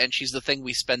episode, and she's the thing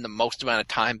we spend the most amount of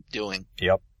time doing.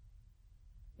 Yep.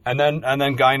 And then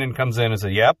Guinan comes in and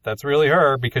says, yep, that's really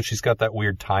her, because she's got that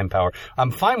weird time power.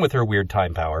 I'm fine with her weird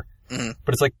time power. Mm-hmm.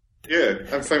 But it's like... Yeah,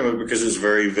 I'm fine with it because it's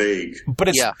very vague. But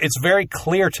it's very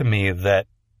clear to me that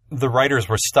the writers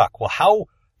were stuck. Well, how...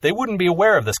 They wouldn't be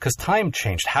aware of this because time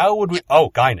changed. How would we...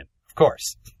 Oh, Guinan, of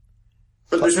course.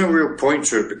 But there's no real point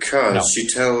to it because she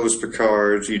tells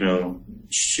Picard,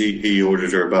 he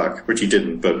ordered her back, which he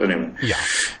didn't, but anyway.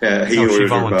 Yeah. He ordered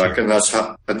her back, and that's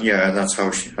how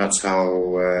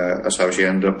she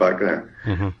ended up back there.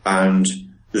 Mm-hmm. And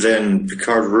then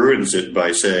Picard ruins it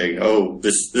by saying, "Oh,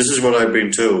 this is what I've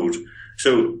been told."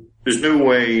 So There's no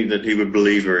way that he would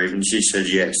believe her even she said,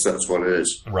 yes, that's what it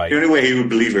is. Right. The only way he would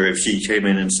believe her if she came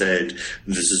in and said,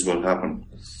 this is what happened.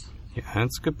 Yeah,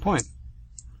 that's a good point.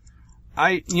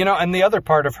 And the other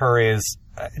part of her is,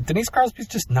 Denise Crosby's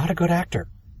just not a good actor.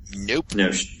 Nope.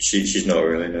 No, she's not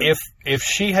really. No. If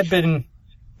she had been...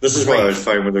 This is why I was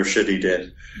fine with her shitty death.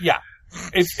 Yeah.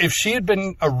 If she had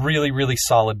been a really, really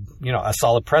solid, a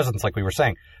solid presence, like we were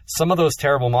saying, some of those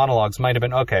terrible monologues might have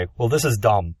been, okay, well, this is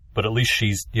dumb, but at least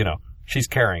she's, she's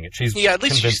carrying it. She's at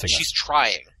least convincing she's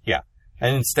trying. Yeah.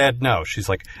 And instead, no, she's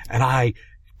like, and I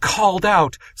called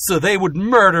out so they would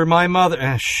murder my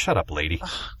mother. Shut up, lady.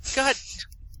 God.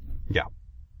 Yeah.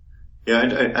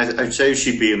 Yeah, I'd say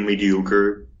she'd be a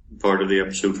mediocre part of the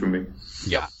episode for me.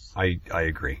 Yeah, I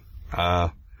agree.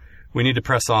 We need to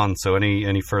press on, so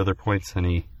any further points,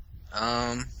 any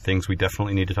things we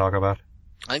definitely need to talk about?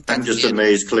 I'm just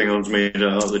amazed Klingons made it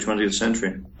out of the 20th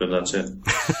century, but that's it.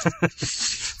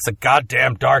 It's the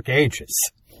goddamn Dark Ages.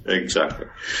 Exactly.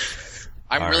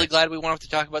 I'm really glad we won't have to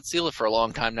talk about Sela for a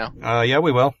long time now. Yeah,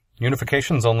 we will.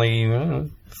 Unification's only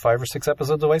 5 or 6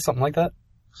 episodes away, something like that.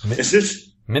 Is it?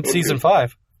 Mid-season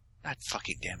 5. God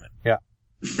fucking damn it. Yeah.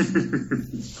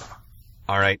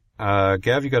 All right.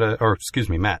 Gav,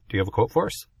 Matt, do you have a quote for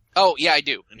us? Oh, yeah, I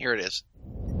do, and here it is.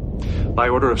 By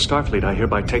order of Starfleet, I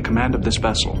hereby take command of this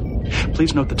vessel.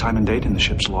 Please note the time and date in the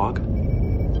ship's log.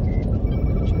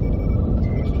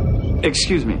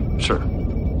 Excuse me, sir.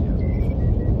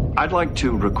 I'd like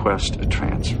to request a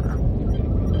transfer.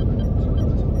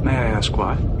 May I ask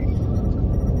why?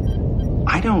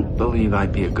 I don't believe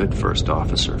I'd be a good first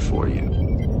officer for you.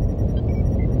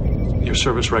 Your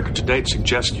service record to date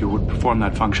suggests you would perform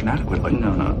that function adequately.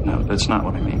 No, that's not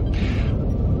what I mean.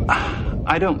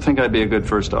 I don't think I'd be a good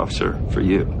first officer for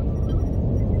you.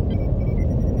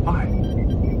 Why?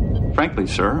 Frankly,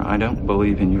 sir, I don't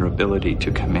believe in your ability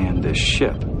to command this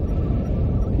ship.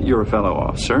 You're a fellow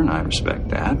officer, and I respect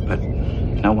that, but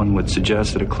no one would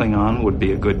suggest that a Klingon would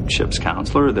be a good ship's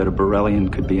counselor or that a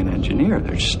Borellian could be an engineer.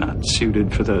 They're just not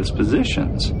suited for those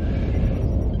positions.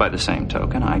 By the same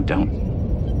token, I don't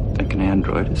think an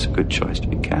android is a good choice to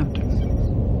be captain.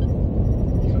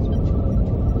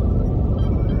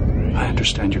 I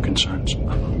understand your concerns.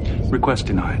 Request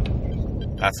denied.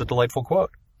 That's a delightful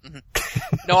quote. Mm-hmm.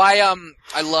 No, I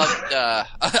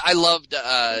loved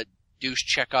douche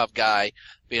Chekhov guy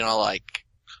being all like,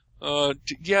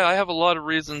 yeah, I have a lot of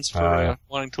reasons for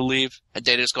wanting to leave. And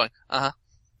Data's going, uh-huh.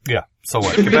 Yeah, so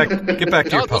what? Get back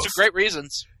to your post. Those are great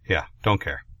reasons. Yeah, don't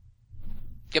care.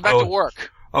 Get back to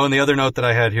work. Oh, and the other note that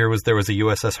I had here was there was a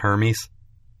USS Hermes.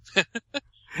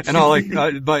 And all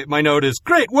my note is,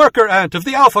 great worker ant of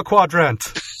the Alpha Quadrant.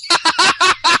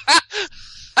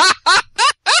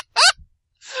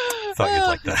 Thought you'd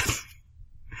like that.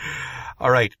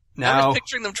 All right, now... I was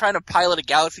picturing them trying to pilot a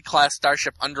Galaxy-class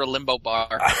starship under a limbo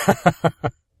bar.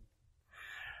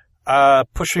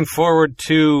 Pushing forward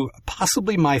to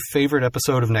possibly my favorite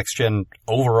episode of Next Gen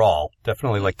overall.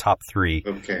 Definitely like top 3.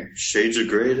 Okay, Shades of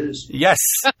Grey it is? Yes.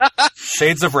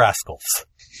 Shades of Rascals.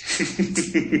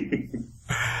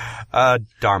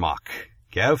 Darmok.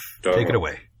 Gav, take it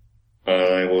away.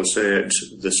 I will say it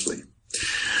this way.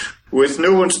 With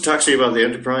no one to taxi about, the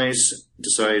Enterprise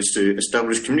decides to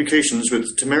establish communications with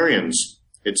the Temerians.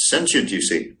 It's sentient, you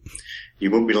see. You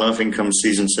won't be laughing come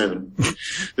season 7.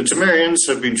 The Temerians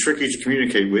have been tricky to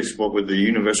communicate with, what with the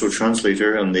universal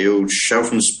translator and the old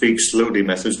shout and speak slowly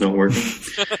methods not working.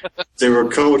 They were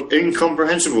called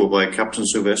incomprehensible by Captain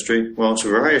Silvestri, whilst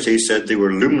Variety said they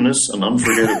were luminous and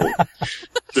unforgettable.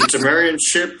 The Temerian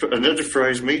ship and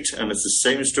Enterprise meet, and it's the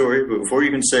same story, but before you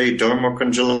can say Darmok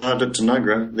and Jalad at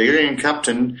Tanagra, the alien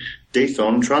captain,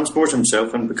 Dathon, transports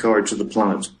himself and Picard to the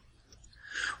planet.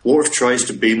 Worf tries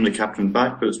to beam the captain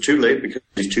back, but it's too late because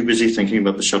he's too busy thinking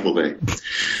about the shuttle bay.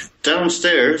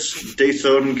 Downstairs,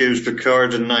 Dathon gives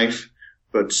Picard a knife,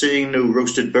 but seeing no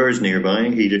roasted birds nearby,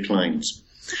 he declines.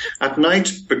 At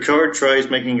night, Picard tries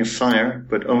making a fire,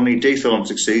 but only Dathon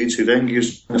succeeds, who then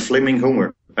gives a flaming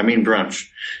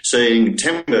branch, saying,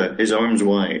 "Timber, his arms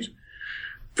wide."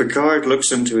 Picard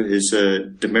looks into his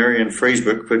Demarian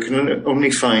phrasebook, but can only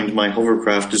find "my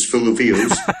hovercraft is full of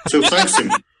eels," so thanks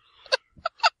him.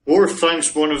 Worf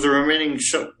takes one of the remaining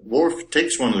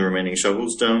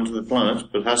shovels down to the planet,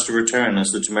 but has to return as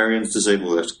the Temerians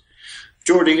disable it.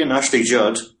 Geordi and Ashley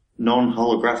Judd,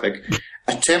 non-holographic,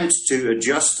 attempt to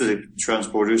adjust the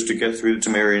transporters to get through the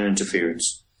Temerian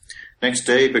interference. Next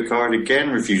day, Picard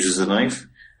again refuses the knife,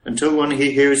 until when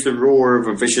he hears the roar of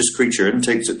a vicious creature and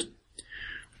takes it.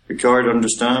 Picard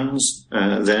understands,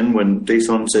 then, when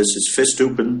Dathon says his fist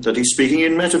open, that he's speaking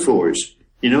in metaphors.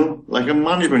 You know, like a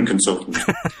management consultant.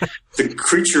 The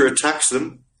creature attacks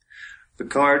them,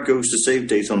 Picard goes to save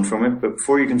Dayton from it, but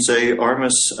before you can say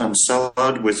Armis and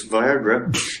salad with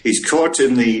Viagra, he's caught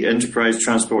in the Enterprise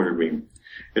transporter beam.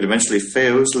 It eventually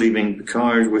fails, leaving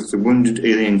Picard with the wounded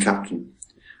alien captain.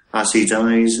 As he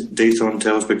dies, Dayton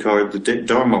tells Picard the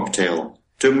Darmok tale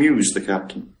to amuse the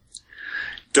captain.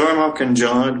 Darmok and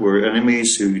Jod were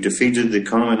enemies who defeated the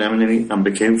common enemy and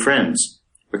became friends.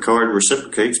 Picard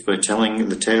reciprocates by telling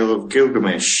the tale of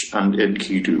Gilgamesh and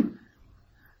Enkidu,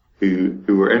 who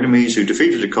were enemies who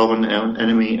defeated a common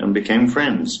enemy and became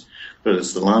friends. But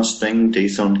it's the last thing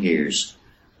Dayton hears.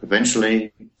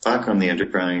 Eventually, back on the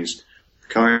Enterprise,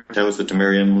 Picard tells the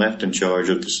Temerian left in charge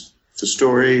of the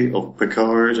story of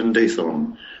Picard and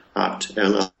Dayton at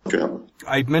El Jabba.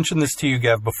 I mentioned this to you,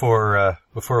 Gav,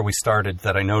 before we started,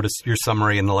 that I noticed your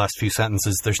summary in the last few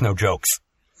sentences, there's no jokes.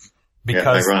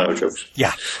 Because, I ran out of jokes.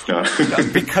 Yeah. No.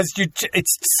 Because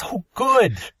it's so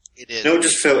good. It is. No,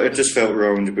 it just felt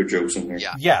wrong to put jokes in there.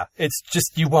 Yeah, it's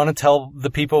just you want to tell the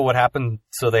people what happened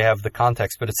so they have the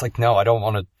context, but it's like, no, I don't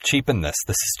want to cheapen this.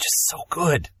 This is just so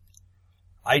good.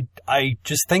 I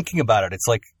just thinking about it, it's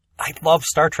like, I love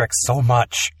Star Trek so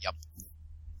much. Yep.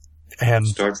 And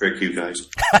Star Trek, you guys.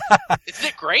 Isn't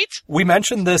it great? We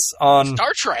mentioned this on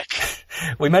Star Trek.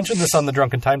 We mentioned this on the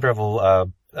Drunken Time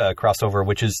Travel crossover,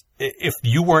 which is, if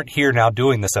you weren't here now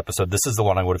doing this episode, this is the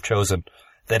one I would have chosen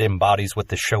that embodies what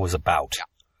this show is about.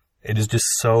 Yeah. It is just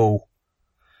so...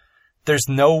 There's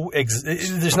no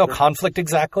conflict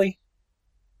exactly.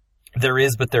 There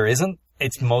is, but there isn't.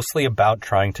 It's mostly about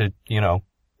trying to,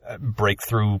 break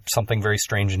through something very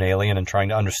strange and alien and trying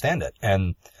to understand it.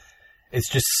 And it's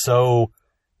just so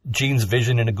Gene's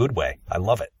vision in a good way. I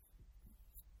love it.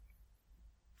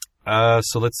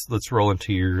 So let's roll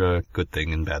into your good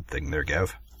thing and bad thing there,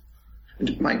 Gav.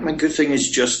 My good thing is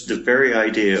just the very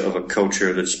idea of a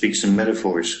culture that speaks in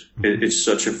metaphors. It's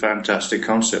such a fantastic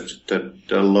concept that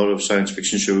a lot of science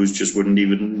fiction shows just wouldn't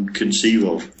even conceive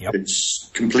of. Yep. It's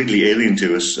completely alien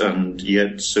to us and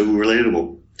yet so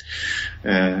relatable.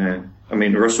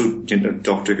 Russell,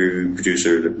 Doctor Who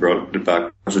producer that brought it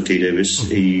back, Russell T. Davis,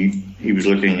 he was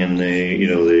looking in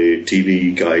the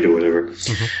TV guide or whatever,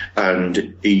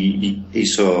 and he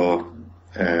saw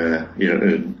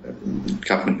Captain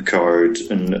Picard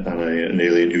and an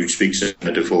alien who speaks in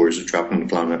metaphors of trapped on the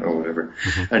planet or whatever,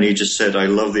 and he just said, "I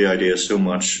love the idea so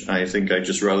much. I think I'd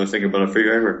just rather think about it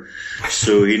forever."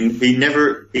 So he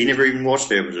never even watched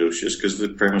the episodes just because the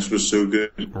premise was so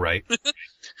good, right?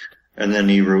 And then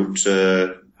he wrote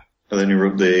the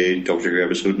Doctor Who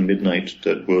episode Midnight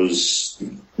that was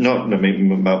not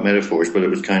about metaphors, but it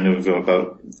was kind of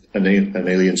about an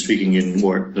alien speaking in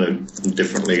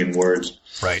differently in words.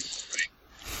 Right.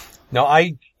 Now,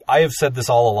 I have said this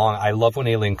all along. I love when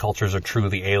alien cultures are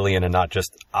truly alien and not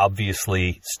just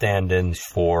obviously stand-ins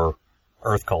for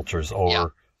Earth cultures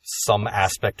or some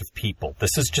aspect of people.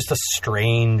 This is just a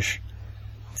strange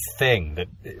thing that,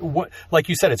 like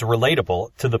you said, it's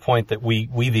relatable to the point that we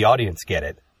the audience get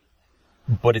it,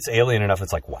 but it's alien enough.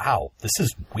 It's like, wow, this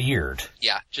is weird.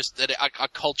 Yeah, just that a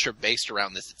culture based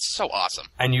around this. It's so awesome.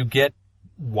 And you get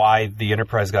why the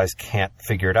Enterprise guys can't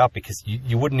figure it out, because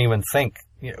you wouldn't even think,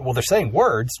 well, they're saying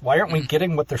words. Why aren't we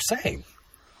getting what they're saying?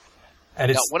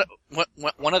 And it's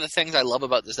one of the things I love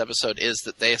about this episode is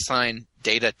that they assign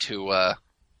Data to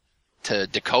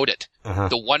decode it.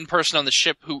 The one person on the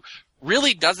ship who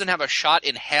really doesn't have a shot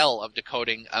in hell of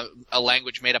decoding a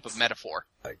language made up of metaphor.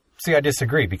 See, I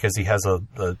disagree, because he has a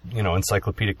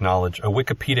encyclopedic knowledge, a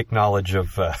Wikipedic knowledge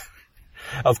of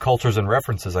cultures and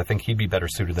references. I think he'd be better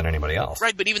suited than anybody else.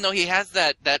 Right, but even though he has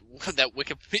that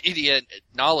Wikipedia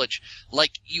knowledge,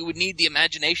 you would need the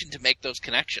imagination to make those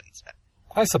connections.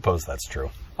 I suppose that's true.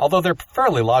 Although they're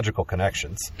fairly logical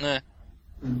connections.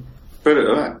 But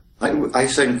I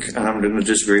think, and I'm going to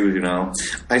disagree with you now,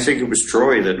 I think it was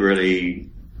Troy that really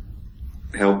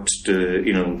helped to,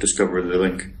 discover the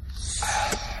link.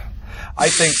 I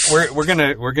think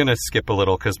we're gonna skip a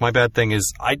little, because my bad thing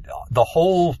is the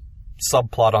whole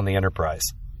subplot on the Enterprise,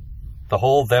 the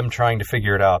whole them trying to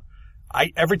figure it out.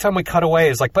 Every time we cut away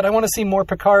is like, but I want to see more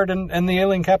Picard and the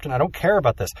alien captain. I don't care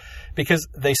about this, because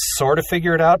they sort of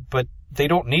figure it out, but they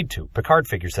don't need to. Picard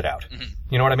figures it out.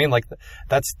 You know what I mean? Like,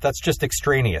 that's just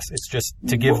extraneous. It's just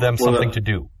to give them something to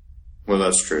do. Well,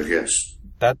 that's true. Yes.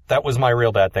 That was my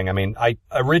real bad thing. I mean, I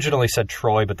originally said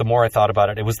Troy, but the more I thought about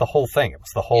it, it was the whole thing. It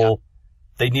was the whole. Yeah.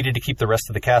 They needed to keep the rest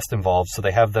of the cast involved, so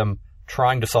they have them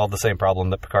trying to solve the same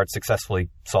problem that Picard successfully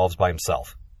solves by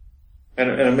himself. And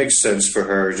it makes sense for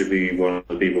her to be one of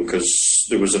the people, because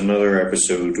there was another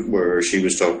episode where she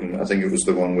was talking. I think it was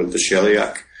the one with the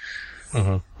Shellyak,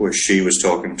 where she was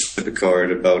talking to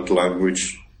Picard about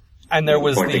language. And there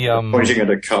was pointing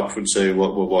at a cup and say,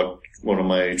 "What what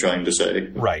am I trying to say?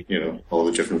 Right. All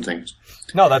the different things.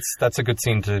 No, that's a good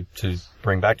scene to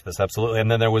bring back to this, absolutely.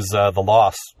 And then there was The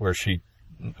Loss, where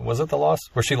was it The Loss?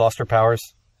 Where she lost her powers?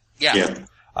 Yeah.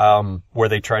 Where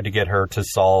they tried to get her to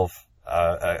solve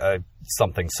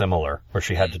something similar, where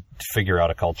she had to figure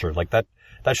out a culture. Like that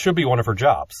should be one of her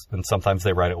jobs. And sometimes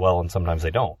they write it well and sometimes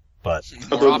they don't. But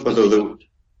although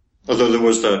there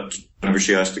was that, whenever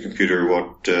she asked the computer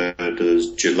what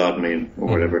does Jilad mean or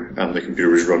whatever, and the computer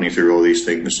was running through all these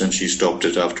things, and she stopped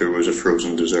it after it was a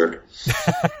frozen dessert.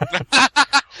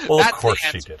 Well, That's of course the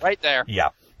she answer did. right there. Yeah.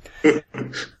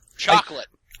 Chocolate.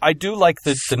 I do like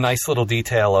the nice little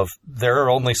detail of there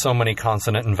are only so many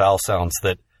consonant and vowel sounds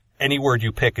that any word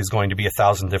you pick is going to be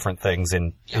 1,000 different things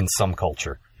in some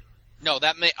culture. No,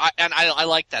 I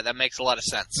like that. That makes a lot of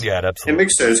sense. Yeah, it It absolutely.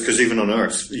 makes sense, because even on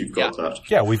Earth, you've got that.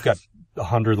 Yeah, we've got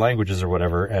 100 languages or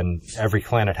whatever, and every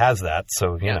planet has that,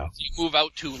 so, you know. You move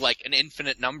out to like an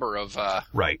infinite number of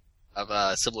Right,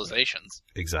 civilizations.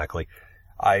 exactly.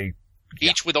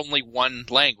 Each with only one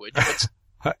language.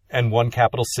 And one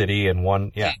capital city and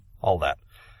one, all that.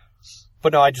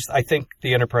 But no, I think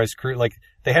the Enterprise crew, like,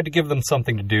 they had to give them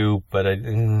something to do, but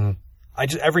I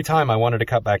just, every time I wanted to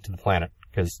cut back to the planet,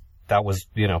 because that was,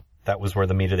 that was where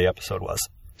the meat of the episode was.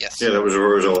 Yes. Yeah, that was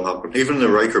where it all happened. Even the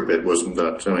Riker bit wasn't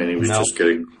that. I mean, he was just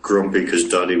getting grumpy because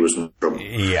Daddy was in trouble.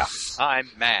 Yeah. I'm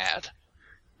mad.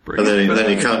 And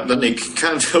then he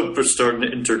can't help but start an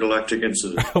intergalactic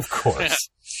incident. Of course.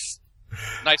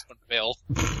 Nice one, Bill.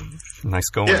 Nice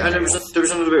going. Yeah, and there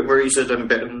was another bit where he said, "I'm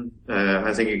betting."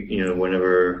 I think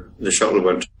whenever the shuttle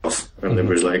went off, and it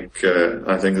was like,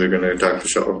 "I think they're going to attack the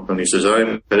shuttle," and he says,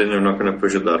 "I'm betting they're not going to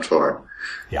push it that far."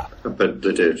 Yeah, but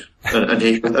they did, and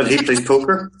he plays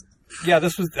poker. Yeah,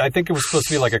 I think it was supposed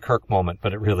to be like a Kirk moment,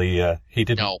 but it really he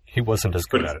didn't. No. He wasn't as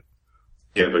good at it.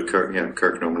 Yeah, but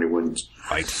Kirk normally wins.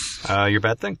 Right. Your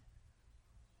bad thing?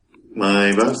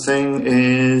 My bad thing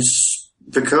is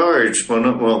Picard.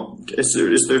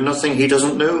 Is there nothing he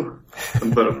doesn't know?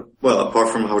 Apart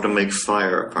from how to make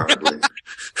fire, apparently.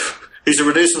 He's a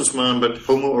Renaissance man, but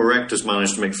Homo erectus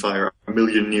managed to make fire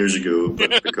 1,000,000 years ago,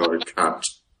 but Picard can't.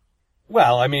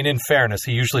 Well, I mean, in fairness,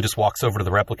 he usually just walks over to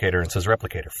the replicator and says,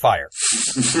 "Replicator, fire."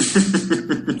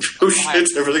 Oh shit,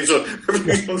 everything's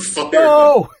on fire.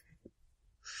 No!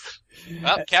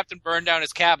 Well, Captain burned down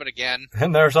his cabin again.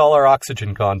 And there's all our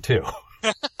oxygen gone, too.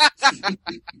 I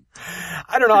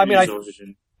don't know. I mean,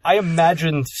 I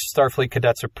imagine Starfleet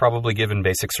cadets are probably given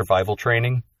basic survival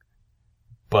training.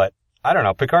 But, I don't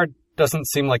know. Picard doesn't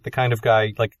seem like the kind of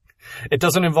guy, like, it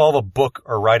doesn't involve a book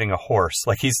or riding a horse.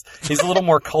 Like, he's a little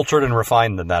more cultured and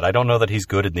refined than that. I don't know that he's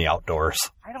good in the outdoors.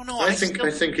 I don't know. I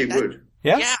think he would.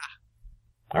 Yeah? Yeah.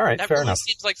 All right, That fair really enough.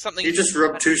 seems like something. He just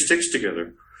rubbed two sticks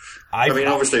together. I mean,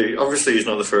 obviously he's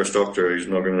not the first Doctor. He's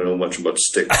not going to know much about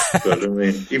sticks. But I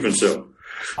mean, even so,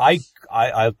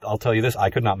 I'll tell you this: I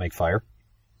could not make fire.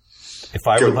 If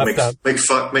I were left out,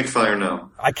 make fire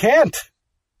now. I can't.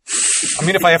 I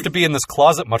mean, if I have to be in this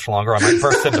closet much longer, I might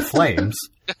burst into flames.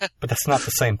 But that's not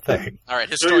the same thing. All right,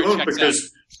 his No, story you won't, checks out.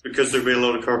 because there'll be a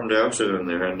lot of carbon dioxide in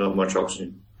there and not much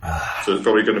oxygen. So it's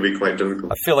probably going to be quite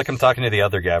difficult. I feel like I'm talking to the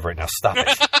other Gav right now. Stop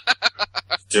it.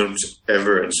 Don't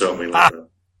ever insult me like that.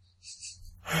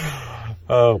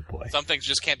 Oh boy. Some things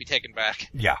just can't be taken back.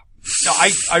 Yeah. No,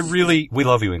 I really, we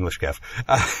love you, English Gav.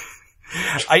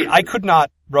 I could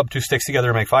not rub two sticks together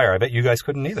and make fire. I bet you guys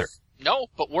couldn't either. No,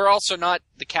 but we're also not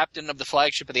the captain of the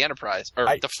flagship of the Enterprise, or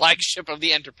the flagship of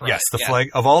the Enterprise. Yes, the flag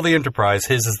of all the Enterprise,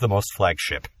 his is the most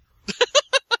flagship.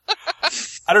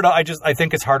 I don't know. I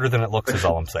think it's harder than it looks. Is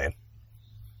all I'm saying.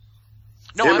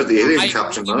 No, Yeah, but the alien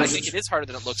captain I manages. think it is harder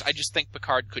than it looks. I just think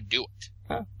Picard could do it.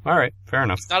 All right, fair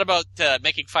enough. It's not about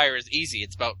making fire is easy.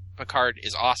 It's about Picard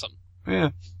is awesome. Yeah,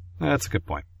 that's a good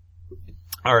point.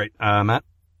 All right, Matt.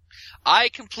 I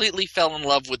completely fell in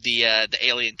love with the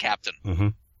alien captain. Mm-hmm.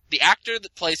 The actor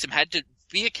that plays him had to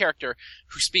be a character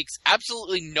who speaks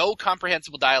absolutely no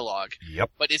comprehensible dialogue,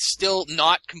 but is still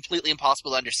not completely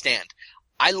impossible to understand.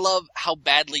 I love how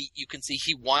badly you can see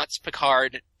he wants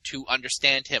Picard to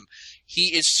understand him.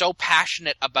 He is so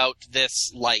passionate about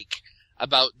this,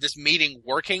 about this meeting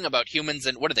working, about humans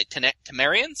and, what are they,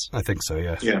 Temerians? I think so,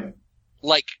 yeah. Yeah.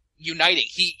 Uniting.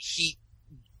 He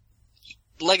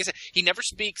like I said, he never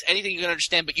speaks anything you can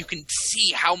understand, but you can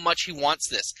see how much he wants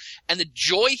this. And the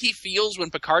joy he feels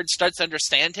when Picard starts to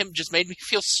understand him just made me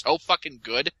feel so fucking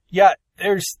good. Yeah,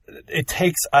 it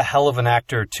takes a hell of an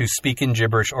actor to speak in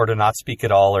gibberish or to not speak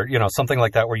at all, or, something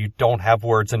like that where you don't have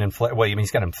words and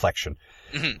he's got inflection.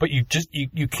 Mm-hmm. But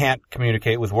you can't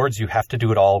communicate with words. You have to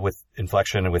do it all with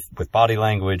inflection and with body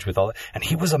language, with all that. And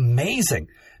he was amazing.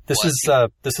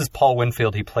 This is Paul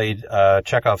Winfield. He played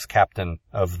Chekhov's captain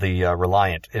of the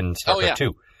Reliant in Star Trek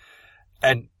 2.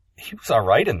 And he was all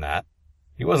right in that.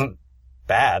 He wasn't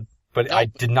bad, but I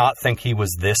did not think he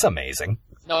was this amazing.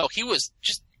 No, he was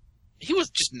just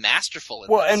masterful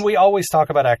in Well, this. and we always talk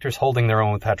about actors holding their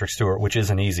own with Patrick Stewart, which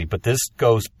isn't easy, but this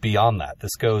goes beyond that.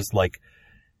 This goes like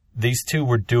these two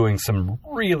were doing some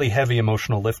really heavy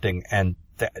emotional lifting, and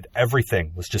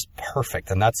everything was just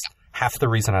perfect. And that's half the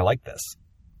reason I like this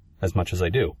as much as I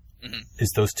do,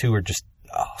 is those two are just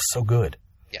so good.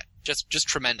 Yeah, just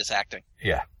tremendous acting.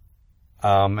 Yeah.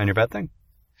 And your bad thing?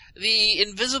 The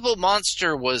invisible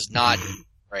monster was not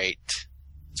great.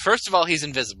 First of all, he's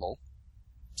invisible,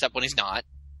 except when he's not.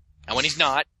 And when he's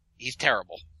not, he's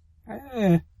terrible.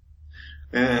 I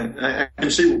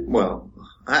can see, well,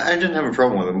 I didn't have a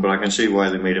problem with him, but I can see why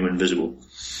they made him invisible.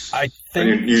 I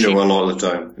think... You know, a lot of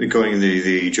the time. Going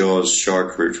the Jaws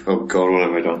shark route. Oh, God, what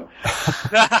have I done?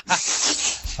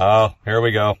 Oh, here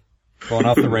we go. Going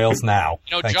off the rails now.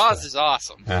 Thanks, Jaws is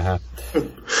awesome. Uh-huh.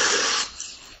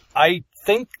 I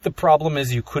think the problem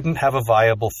is you couldn't have a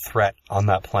viable threat on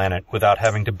that planet without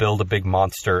having to build a big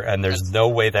monster, and there's no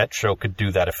way that show could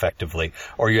do that effectively.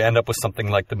 Or you end up with something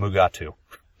like the Mugatu.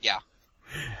 Yeah.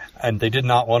 And they did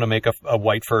not want to make a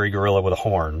white furry gorilla with a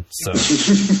horn, so...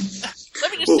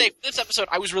 Let me just say, for this episode,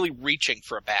 I was really reaching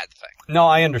for a bad thing. No,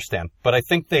 I understand. But I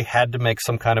think they had to make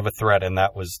some kind of a threat, and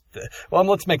that was... Well,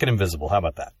 let's make it invisible. How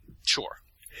about that? Sure.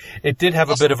 It did have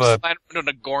a bit of a... on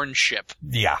a Gorn ship.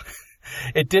 Yeah.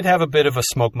 It did have a bit of a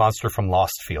smoke monster from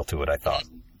Lost feel to it, I thought.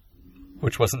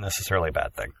 Which wasn't necessarily a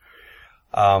bad thing.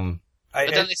 But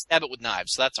then they stab it with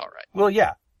knives, so that's all right. Well,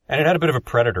 yeah. And it had a bit of a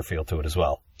Predator feel to it as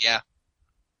well. Yeah.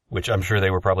 Which I'm sure they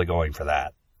were probably going for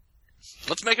that.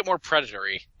 Let's make it more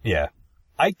predatory. Yeah.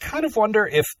 I kind of wonder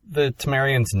if the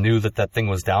Temerians knew that thing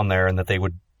was down there and that they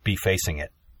would be facing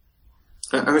it.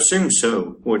 I assume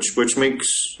so, which makes,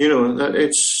 I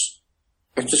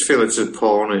just feel it's a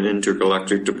pawn in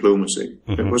intergalactic diplomacy.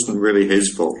 Mm-hmm. It wasn't really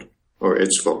his fault, or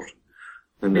its fault.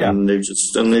 And then they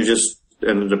just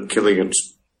ended up killing it.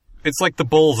 It's like the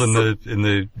bulls in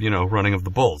the running of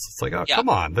the bulls. It's like, come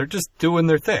on, they're just doing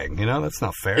their thing, that's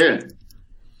not fair. Yeah.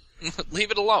 Leave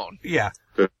it alone. Yeah.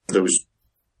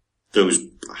 Those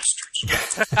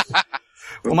bastards.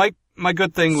 Well, my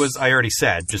good thing was I already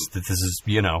said, just that this is,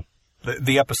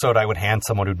 the episode I would hand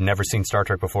someone who'd never seen Star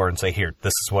Trek before and say, here,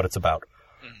 this is what it's about.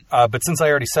 But since I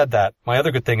already said that, my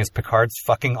other good thing is Picard's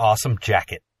fucking awesome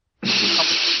jacket.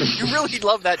 You really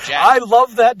love that jacket. I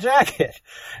love that jacket.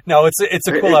 No, it's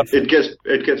a cool outfit.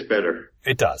 It gets better.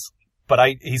 It does.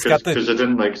 But he's got the... Because I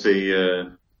didn't like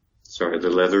the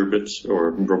leather bits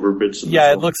or rubber bits.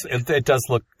 Yeah, it does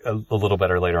look a little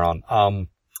better later on.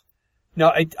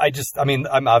 No,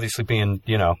 I'm obviously being,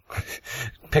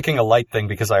 picking a light thing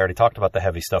because I already talked about the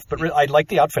heavy stuff. But I like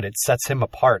the outfit. It sets him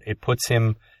apart. It puts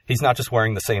him... He's not just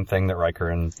wearing the same thing that Riker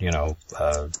and,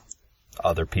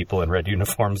 other people in red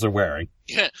uniforms are wearing.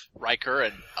 Yeah, Riker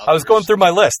and others. I was going through my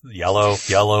list. Yellow,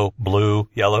 blue,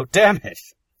 yellow. Damn it.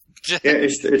 Yeah,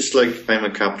 it's like I'm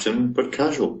a captain, but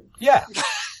casual. Yeah.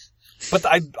 But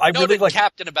I really like...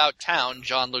 Captain about town,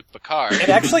 Jean-Luc Picard. It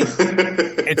actually...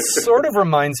 it sort of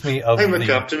reminds me of I'm a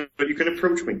captain, but you can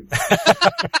approach me.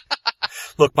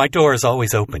 Look, my door is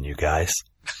always open, you guys.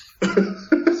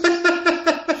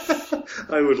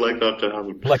 I would like that to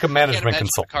happen. Like a management consultant.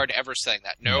 consultant. Picard ever saying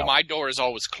that. No, my door is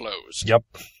always closed. Yep.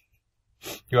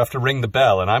 You have to ring the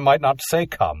bell, and I might not say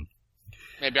come.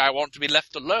 Maybe I want to be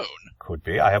left alone. Could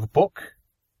be. I have a book.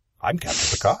 I'm Captain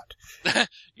Picard.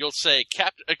 You'll say,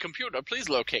 computer, please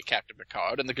locate Captain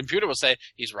Picard, and the computer will say,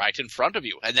 he's right in front of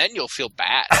you, and then you'll feel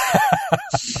bad.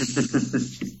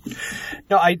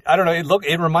 No, I don't know.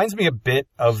 It reminds me a bit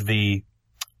of the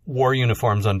war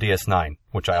uniforms on DS9,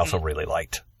 which I also really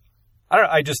liked. I don't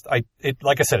know,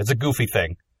 like I said, it's a goofy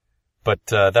thing, but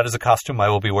that is a costume I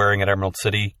will be wearing at Emerald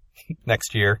City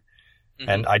next year,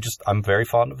 and I'm very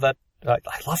fond of that. I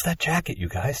love that jacket, you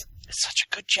guys. It's such a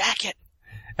good jacket.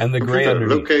 And the gray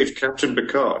underneath. Locate Captain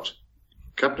Picard.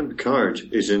 Captain Picard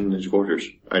is in his quarters.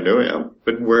 I know I am,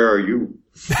 but where are you?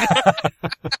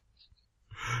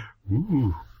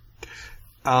 Ooh.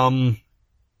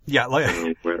 Yeah, like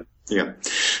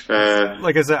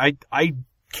I said, I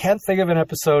can't think of an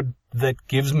episode that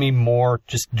gives me more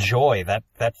just joy, that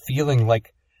feeling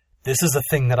like this is a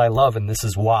thing that I love and this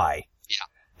is why. Yeah.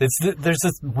 There's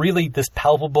this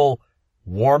palpable,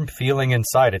 warm feeling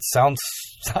inside. I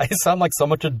sound like so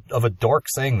much of a dork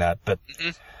saying that, but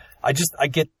I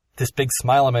get this big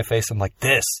smile on my face. I'm like,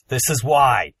 this is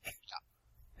why.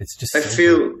 It's just. I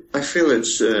feel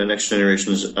it's Next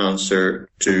Generation's answer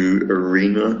to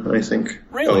Arena. I think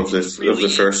Really? of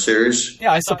the first series.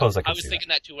 Yeah, I suppose I I can was see thinking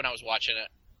that too when I was watching it.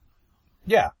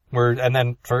 Yeah, and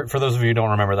then for those of you who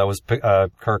don't remember, that was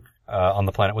Kirk on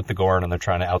the planet with the Gorn, and they're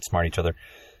trying to outsmart each other,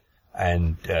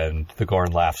 and the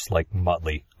Gorn laughs like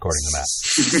Muttley, according to Matt.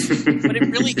 But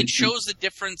it shows the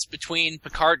difference between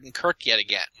Picard and Kirk yet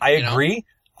again. I agree,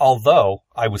 although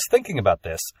I was thinking about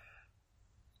this.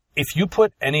 If you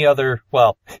put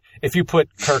if you put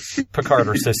Kirk, Picard,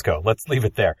 or Sisko, let's leave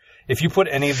it there. If you put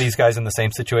any of these guys in the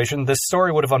same situation, this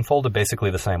story would have unfolded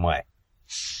basically the same way.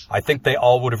 I think they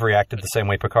all would have reacted the same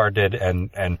way Picard did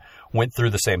and went through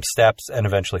the same steps and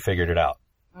eventually figured it out.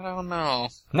 I don't know.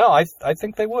 No, I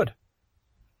think they would.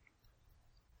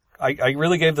 I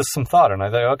really gave this some thought, and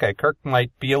I thought, okay, Kirk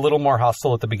might be a little more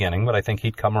hostile at the beginning, but I think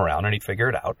he'd come around and he'd figure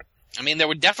it out. I mean, there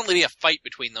would definitely be a fight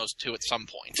between those two at some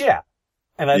point. Yeah.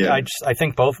 And I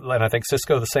think both, and I think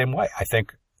Sisko the same way. I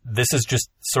think this is just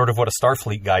sort of what a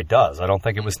Starfleet guy does. I don't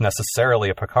think it was necessarily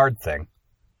a Picard thing,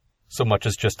 so much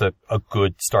as just a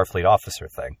good Starfleet officer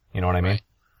thing. You know what I mean? Right.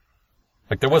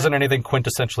 Like, there wasn't anything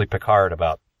quintessentially Picard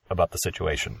about the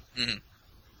situation. Mm-hmm.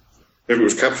 If it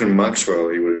was Captain Maxwell,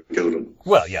 he would have killed him.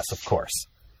 Well, yes, of course.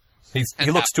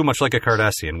 He looks too much like a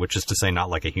Cardassian, which is to say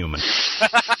not like a human.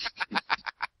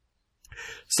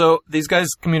 So these guys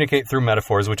communicate through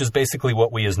metaphors, which is basically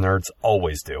what we as nerds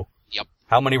always do. Yep.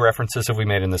 How many references have we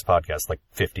made in this podcast? Like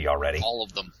 50 already. All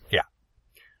of them. Yeah.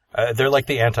 They're like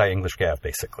the anti-English Gav,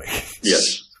 basically.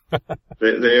 Yes.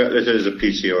 It is a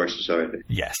PCR society.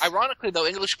 Yes. Ironically, though,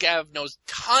 English Gav knows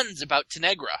tons about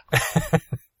Tenegra.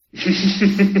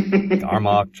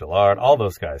 Darmok, Gillard, all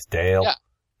those guys. Dale. Yeah.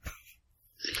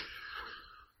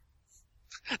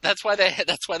 That's why they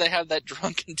have that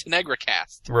drunken Tenegra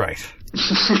cast. Right.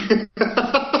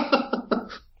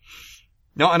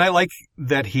 No, and I like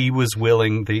that he was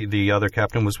willing, the other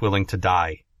captain was willing to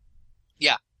die.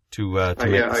 Yeah. To make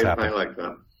this happen. I like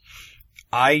that.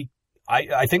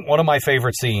 I think one of my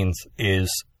favorite scenes is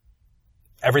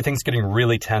everything's getting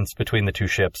really tense between the two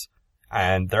ships,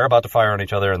 and they're about to fire on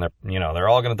each other, and they're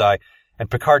all going to die.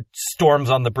 And Picard storms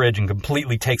on the bridge and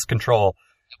completely takes control.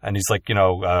 And he's like,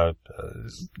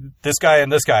 this guy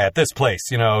and this guy at this place,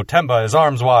 Temba, his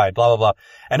arms wide, blah, blah, blah.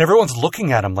 And everyone's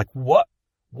looking at him like,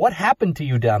 what happened to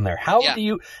you down there? How do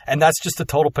you, and that's just a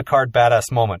total Picard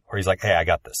badass moment where he's like, hey, I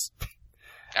got this.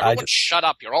 Everyone shut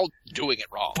up. You're all doing it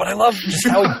wrong. But I love just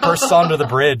how he bursts onto the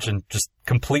bridge and just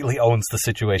completely owns the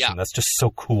situation. Yeah. That's just so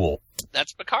cool.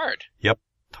 That's Picard. Yep.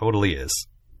 Totally is.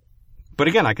 But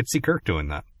again, I could see Kirk doing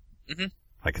that. Mm-hmm.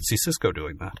 I could see Sisko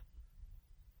doing that.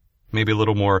 Maybe a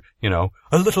little more, a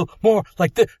little more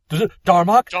like the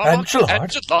Darmok and Gillard.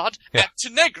 And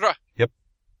Tenegra. Yep.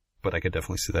 But I could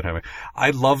definitely see that happening. I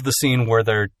love the scene where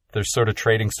they're sort of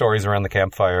trading stories around the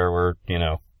campfire where,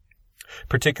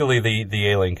 particularly the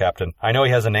alien captain. I know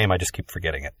he has a name, I just keep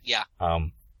forgetting it. Yeah.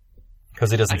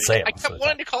 Because he doesn't say it. I kept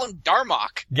wanting to call him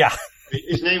Darmok. Yeah.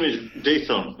 His name is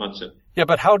Dathon, that's it. Yeah,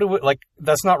 but how do we,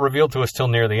 that's not revealed to us till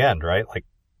near the end, right?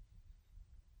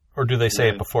 Or do they say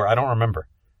it before? I don't remember.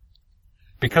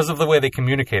 Because of the way they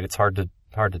communicate, it's hard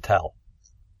to tell.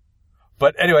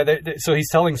 But anyway, so he's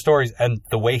telling stories, and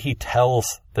the way he tells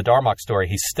the Darmok story,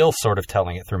 he's still sort of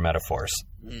telling it through metaphors.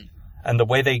 Mm. And the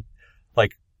way they,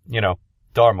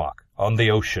 Darmok on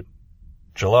the ocean,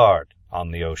 Gillard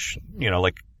on the ocean,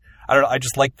 I don't know, I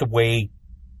just like the way,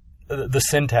 the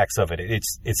syntax of it.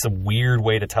 It's a weird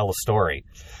way to tell a story,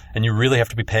 and you really have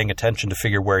to be paying attention to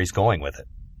figure where he's going with it.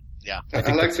 Yeah. I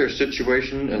like their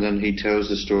situation, and then he tells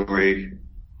the story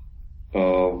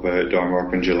of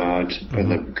Darmok and Gillard, mm-hmm. and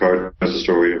then Picard has the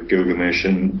story of Gilgamesh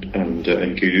and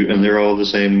Enkidu, and they're all the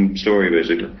same story,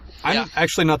 basically. I'm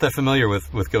actually not that familiar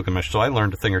with Gilgamesh, so I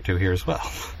learned a thing or two here as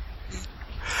well.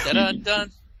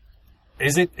 Dun-dun-dun.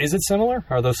 Is it similar?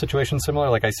 Are those situations similar?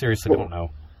 I seriously don't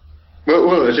know.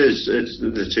 Well, it is. It's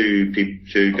the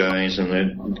two guys, and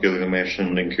then Gilgamesh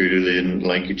and Enkidu, they didn't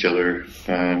like each other,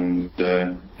 and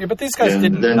yeah, but these guys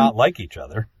didn't not like each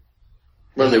other.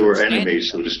 Well, they were enemies,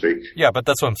 so to speak. Yeah, but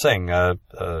that's what I'm saying.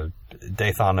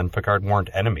 Dathon and Picard weren't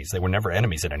enemies. They were never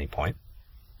enemies at any point.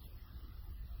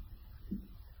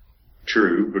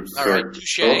 True, but Picard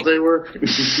thought they were.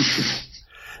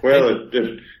 Well,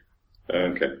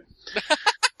 okay.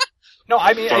 No,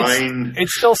 I mean, it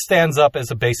still stands up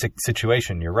as a basic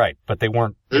situation, you're right, but they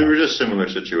weren't. They were just similar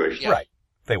situations. Right,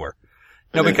 they were.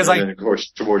 No, because then, of course,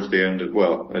 towards the end,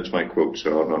 that's my quote,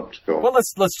 so I'll not go on. Well,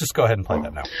 let's just go ahead and play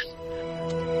that now.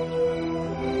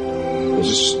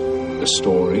 There's a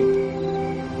story,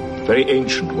 a very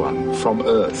ancient one, from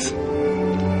Earth.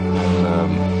 And,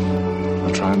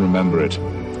 I'll try and remember it.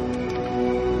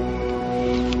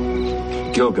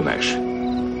 Gilgamesh,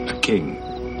 a king.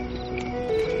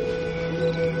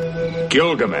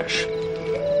 Gilgamesh,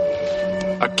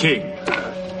 a king,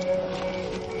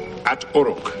 at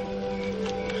Uruk.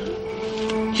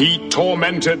 He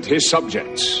tormented his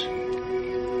subjects.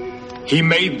 He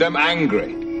made them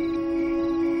angry.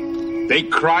 They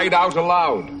cried out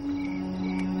aloud,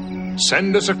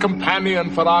 "Send us a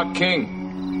companion for our king.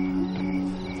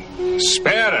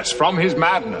 Spare us from his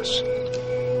madness."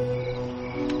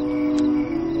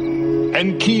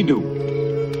 Enkidu,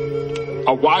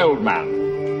 a wild man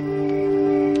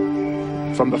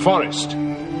from the forest,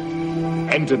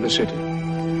 entered the city.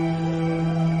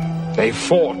 They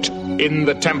fought in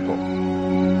the temple.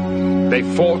 They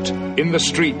fought in the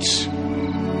streets.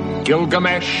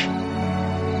 Gilgamesh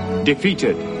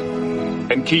defeated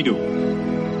Enkidu.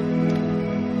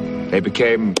 They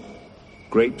became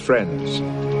great friends.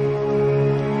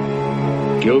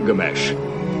 Gilgamesh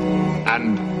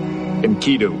and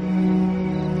Enkidu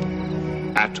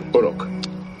at Uruk.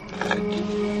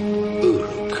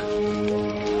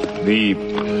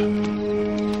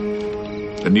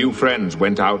 The new friends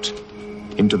went out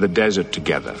into the desert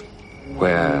together,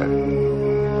 where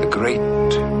the great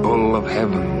bull of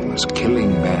heaven was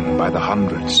killing men by the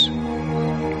hundreds.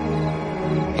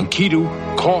 Enkidu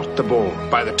caught the bull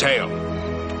by the tail.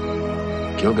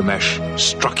 Gilgamesh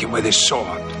struck him with his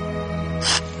sword.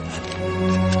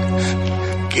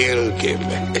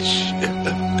 Gilgamesh.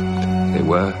 They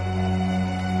were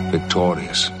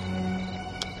victorious.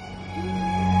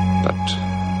 But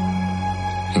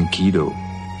Enkidu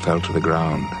fell to the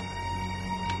ground,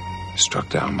 struck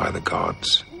down by the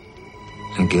gods.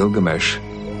 And Gilgamesh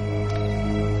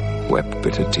wept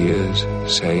bitter tears,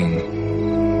 saying,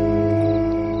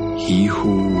 "He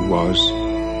who was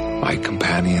my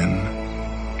companion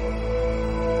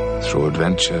through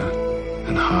adventure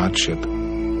and hardship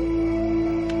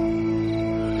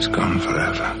is gone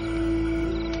forever."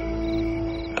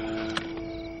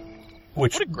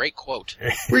 Which, what a great quote.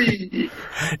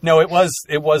 No, it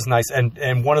was nice,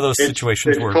 and one of those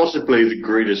situations it's where possibly the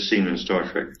greatest scene in Star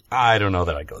Trek. I don't know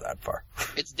that I go that far.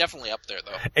 It's definitely up there,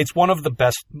 though. It's one of the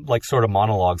best, like, sort of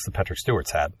monologues that Patrick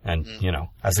Stewart's had, and you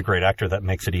know, as a great actor, that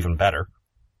makes it even better.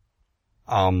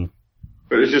 But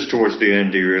it's just towards the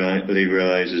end he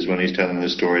realizes when he's telling the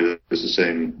story that it's the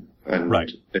same, and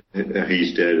right.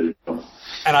 He's dead.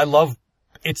 And I love.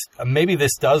 Maybe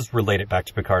this does relate it back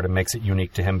to Picard and makes it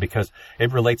unique to him because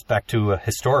it relates back to a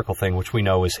historical thing, which we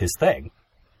know is his thing.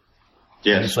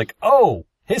 Yes. And it's like, oh,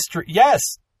 history,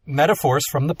 yes, metaphors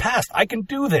from the past. I can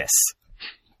do this.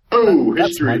 Oh, That's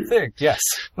history. my thing, yes.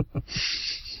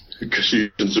 Because she's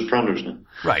in Sopranos now.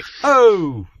 Right.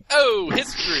 Oh,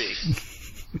 history.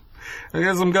 I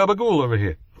got some gabagool over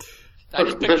here. I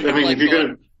just picture him like if you're going,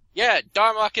 gonna... yeah,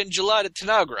 Darmok and Gelada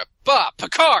Tanagra. Bah,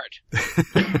 Picard!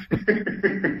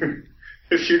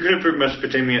 If you're going to put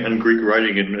Mesopotamia and Greek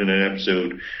writing in an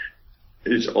episode,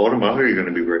 it's automatically going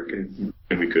to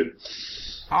be good.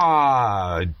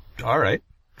 All right.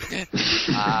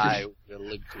 I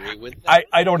will agree with that.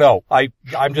 I don't know.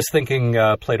 I'm just thinking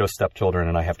Plato's stepchildren,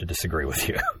 and I have to disagree with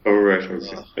you. Oh, right.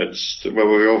 Okay.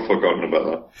 We've all forgotten about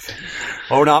that.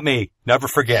 Oh, not me. Never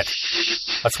forget.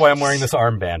 That's why I'm wearing this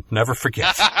armband. Never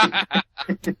forget.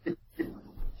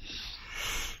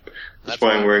 That's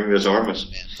why I'm wearing this armus.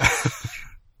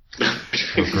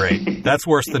 Oh, great. That's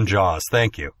worse than Jaws.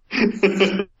 Thank you.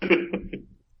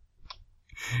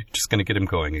 Just going to get him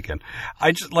going again.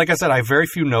 Like I said, I have very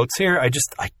few notes here. I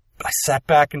sat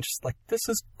back and just like, this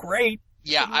is great.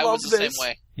 Yeah, I was the same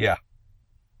way. Yeah.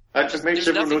 I've made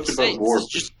several notes about Worf.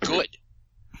 It's just good.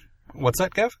 What's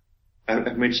that, Kev?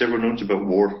 I've made several notes about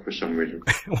Worf for some reason.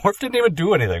 Worf didn't even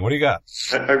do anything. What do you got?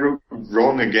 I wrote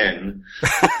wrong again.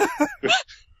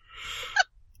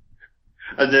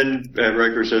 And then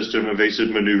Riker says to him, evasive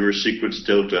maneuver sequence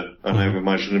Delta. And I've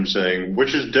imagined him saying,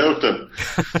 which is Delta?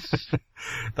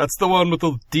 That's the one with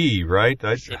the D, right?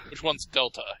 Which one's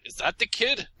Delta? Is that the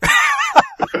kid?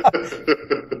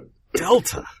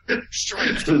 Delta.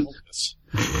 Strange to know this.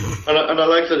 And I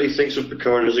like that he thinks of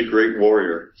Picard as a great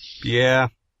warrior. Yeah.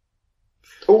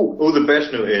 Oh, the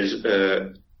best note is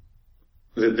that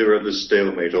they're at the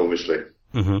stalemate, obviously.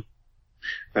 Mm-hmm.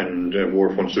 And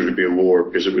Worf wants there to be a war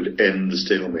because it would end the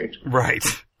stalemate. Right.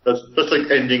 That's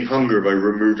like ending hunger by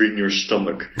removing your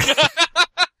stomach.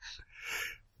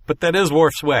 But that is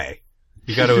Worf's way.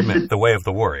 You got to admit, the way of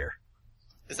the warrior.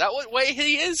 Is that what way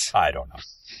he is? I don't know.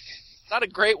 Not a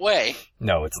great way.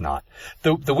 No, it's not.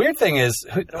 The weird thing is,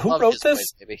 who wrote this?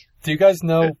 Way, Do you guys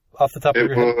know off the top of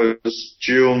your head? It was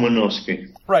Gio Manosky.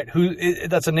 Right.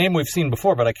 That's a name we've seen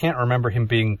before, but I can't remember him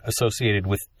being associated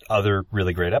with other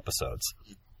really great episodes.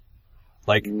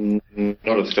 Like, not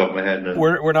at the top of my head, no.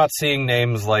 We're not seeing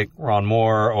names like Ron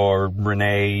Moore or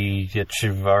Renee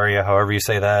Echevarria, however you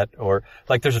say that, or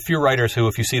like there's a few writers who,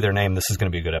 if you see their name, this is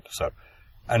going to be a good episode.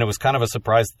 And it was kind of a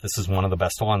surprise that this is one of the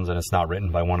best ones, and it's not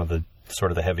written by one of the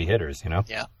sort of the heavy hitters, you know?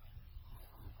 Yeah.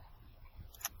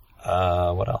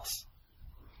 What else?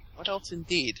 What else,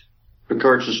 indeed?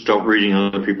 Picard should stop reading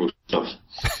other people's stuff.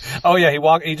 Oh yeah,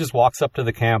 he just walks up to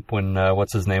the camp when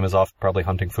what's his name is off probably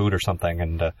hunting food or something,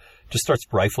 and just starts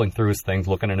rifling through his things,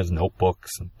 looking in his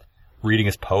notebooks and reading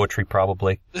his poetry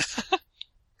probably.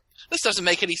 This doesn't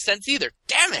make any sense either.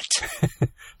 Damn it!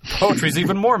 Poetry's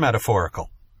even more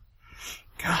metaphorical.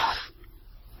 God.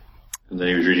 And then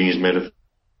he was reading his metaphor.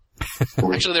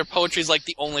 Actually, their poetry's like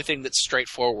the only thing that's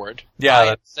straightforward. Yeah, I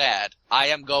am sad. I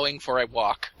am going for a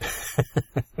walk.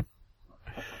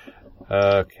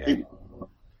 Okay.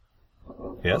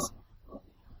 Yes?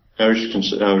 I was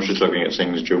just looking at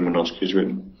things Joe Minosky's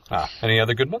written. Any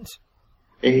other good ones?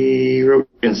 He wrote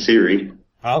In Theory.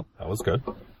 Oh, that was good.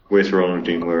 With Ronald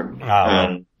D. Moore.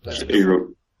 And he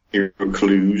wrote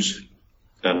Clues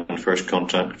and First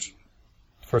Contact.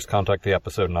 First Contact, the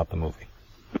episode, not the movie.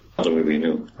 Not the movie,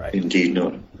 no. Right. Indeed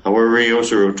not. However, he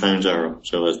also wrote Time's Arrow,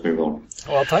 so let's move on.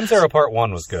 Well, Time's Arrow Part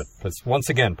 1 was good. But once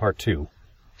again, Part 2.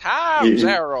 Time's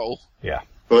Arrow. Yeah.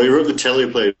 Well, he wrote the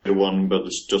teleplay to 1, but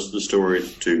it's just the story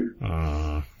to 2.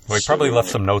 Well, he probably left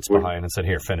some notes behind and said,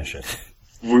 here, finish it.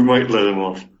 We might let him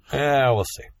off. Yeah, we'll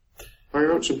see. I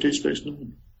wrote some Deep Space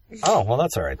Nine. Oh, well,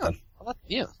 that's all right then.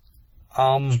 Yeah.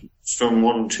 It's from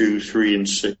 1, 2, 3, and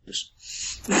 6.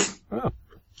 Oh, all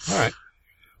right.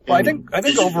 Well, I think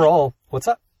overall, what's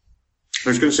that? I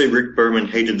was going to say Rick Berman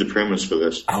hated the premise for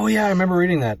this. Oh, yeah, I remember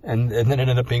reading that, and then it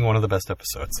ended up being one of the best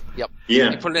episodes. Yep.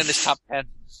 Yeah. He put it in his top 10.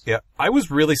 Yeah, I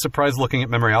was really surprised looking at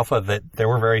Memory Alpha that there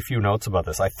were very few notes about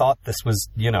this. I thought this was,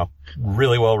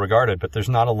 really well regarded, but there's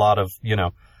not a lot of,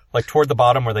 like toward the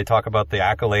bottom where they talk about the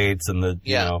accolades and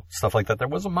the, stuff like that. There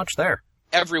wasn't much there.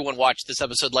 Everyone watched this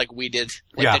episode like we did.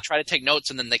 They try to take notes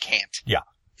and then they can't. Yeah.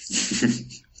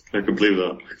 I can believe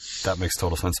that. That makes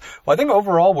total sense. Well, I think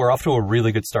overall we're off to a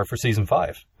really good start for season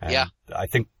 5. And yeah. I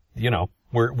think,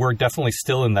 we're definitely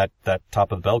still in that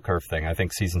top of the bell curve thing. I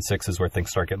think season 6 is where things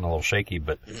start getting a little shaky,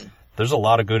 but there's a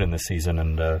lot of good in this season.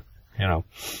 And,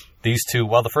 these two,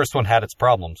 while the first one had its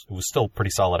problems, it was still a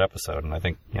pretty solid episode. And I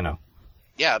think,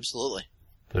 Yeah, absolutely.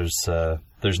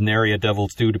 There's nary a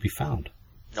Devil's Due to be found.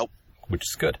 Nope. Which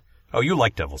is good. Oh, you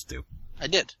like Devil's Due. I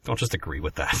did. Don't just agree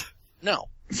with that. No.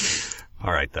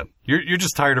 All right, then. You're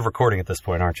just tired of recording at this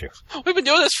point, aren't you? We've been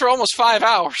doing this for almost 5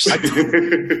 hours.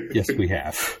 Yes, we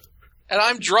have. And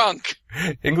I'm drunk.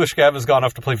 English Gav has gone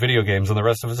off to play video games, and the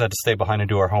rest of us had to stay behind and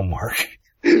do our homework.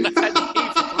 And I had to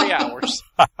eat for 3 hours.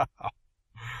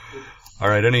 All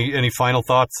right, any final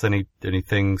thoughts? Any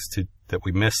things that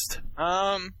we missed?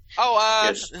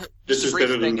 Yes. This is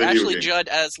better than video Ashley game. Judd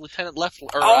as Lieutenant Leffler,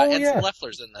 Ensign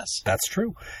Leffler's in this. That's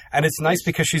true. And it's nice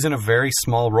because she's in a very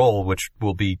small role, which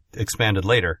will be expanded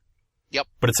later. Yep.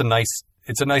 But it's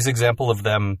a nice example of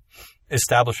them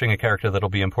establishing a character that'll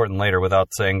be important later without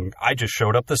saying, I just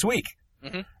showed up this week.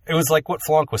 Mm-hmm. It was like what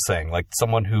Flonk was saying, like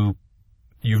someone who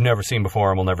you've never seen before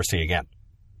and will never see again.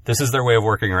 This is their way of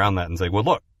working around that and saying, well,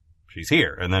 look, she's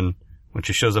here. And then when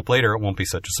she shows up later, it won't be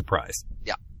such a surprise.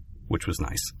 Yeah. Which was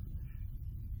nice.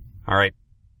 All right.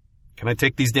 Can I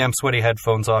take these damn sweaty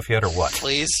headphones off yet or what?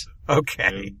 Please.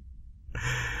 Okay.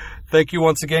 Thank you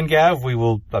once again, Gav. We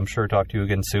will, I'm sure, talk to you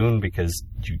again soon because,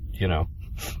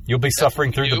 you'll be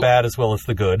suffering through the bad as well as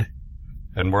the good.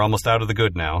 And we're almost out of the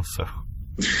good now, so.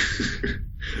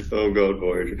 Oh, God,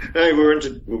 boy. Hey,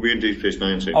 we'll be in Deep Space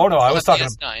Nine soon. Oh, no, I was talking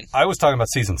about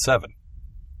season 7.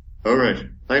 All right.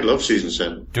 I love season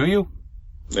 7. Do you?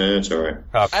 It's all right.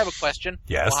 I have a question.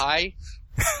 Yes. Why?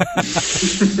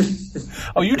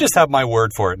 Oh, you just have my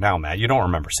word for it now, Matt. You don't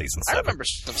remember season 7. I remember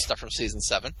some stuff from season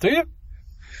 7. Do you?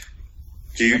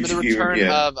 Remember the return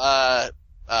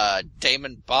of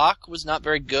Damon Bach was not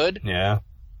very good. Yeah.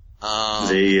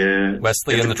 The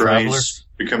Wesley and the Enterprise Traveler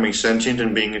becoming sentient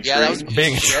and being a train. That was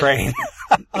being a train.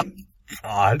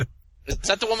 God. Is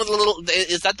that the one with the little?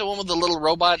 Is that the one with the little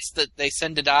robots that they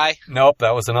send to die? Nope,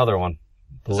 that was another one.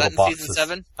 Was that in season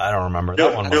 7? I don't remember.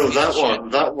 That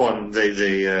one.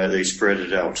 They spread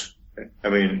it out. I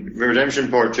mean, Redemption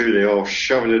Part 2, they all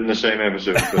shoved it in the same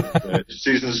episode. But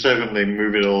season 7, they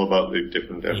move it all about the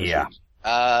different episodes. Yeah.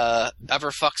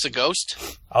 Ever fucks a ghost?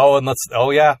 Oh, and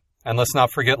let's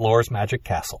not forget Lore's Magic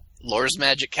Castle. Lore's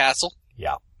Magic Castle?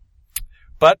 Yeah.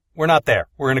 But we're not there.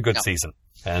 We're in a good season.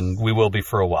 And we will be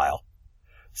for a while.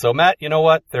 So, Matt, you know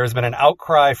what? There's been an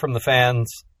outcry from the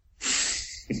fans.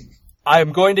 I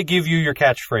am going to give you your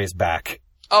catchphrase back.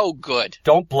 Oh, good.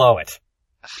 Don't blow it.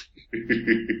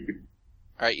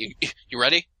 All right, you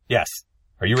ready? Yes.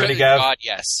 Are you ready, Good Gav? God,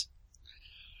 yes.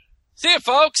 See ya,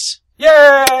 folks!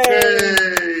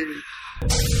 Yay!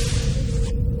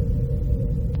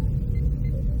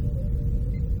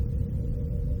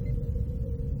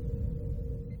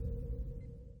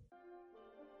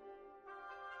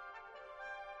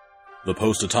 The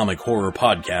Post-Atomic Horror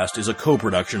Podcast is a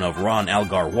co-production of Ron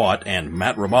Algar Watt and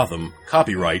Matt Robotham,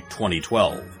 copyright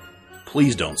 2012.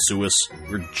 Please don't sue us,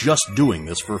 we're just doing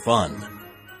this for fun.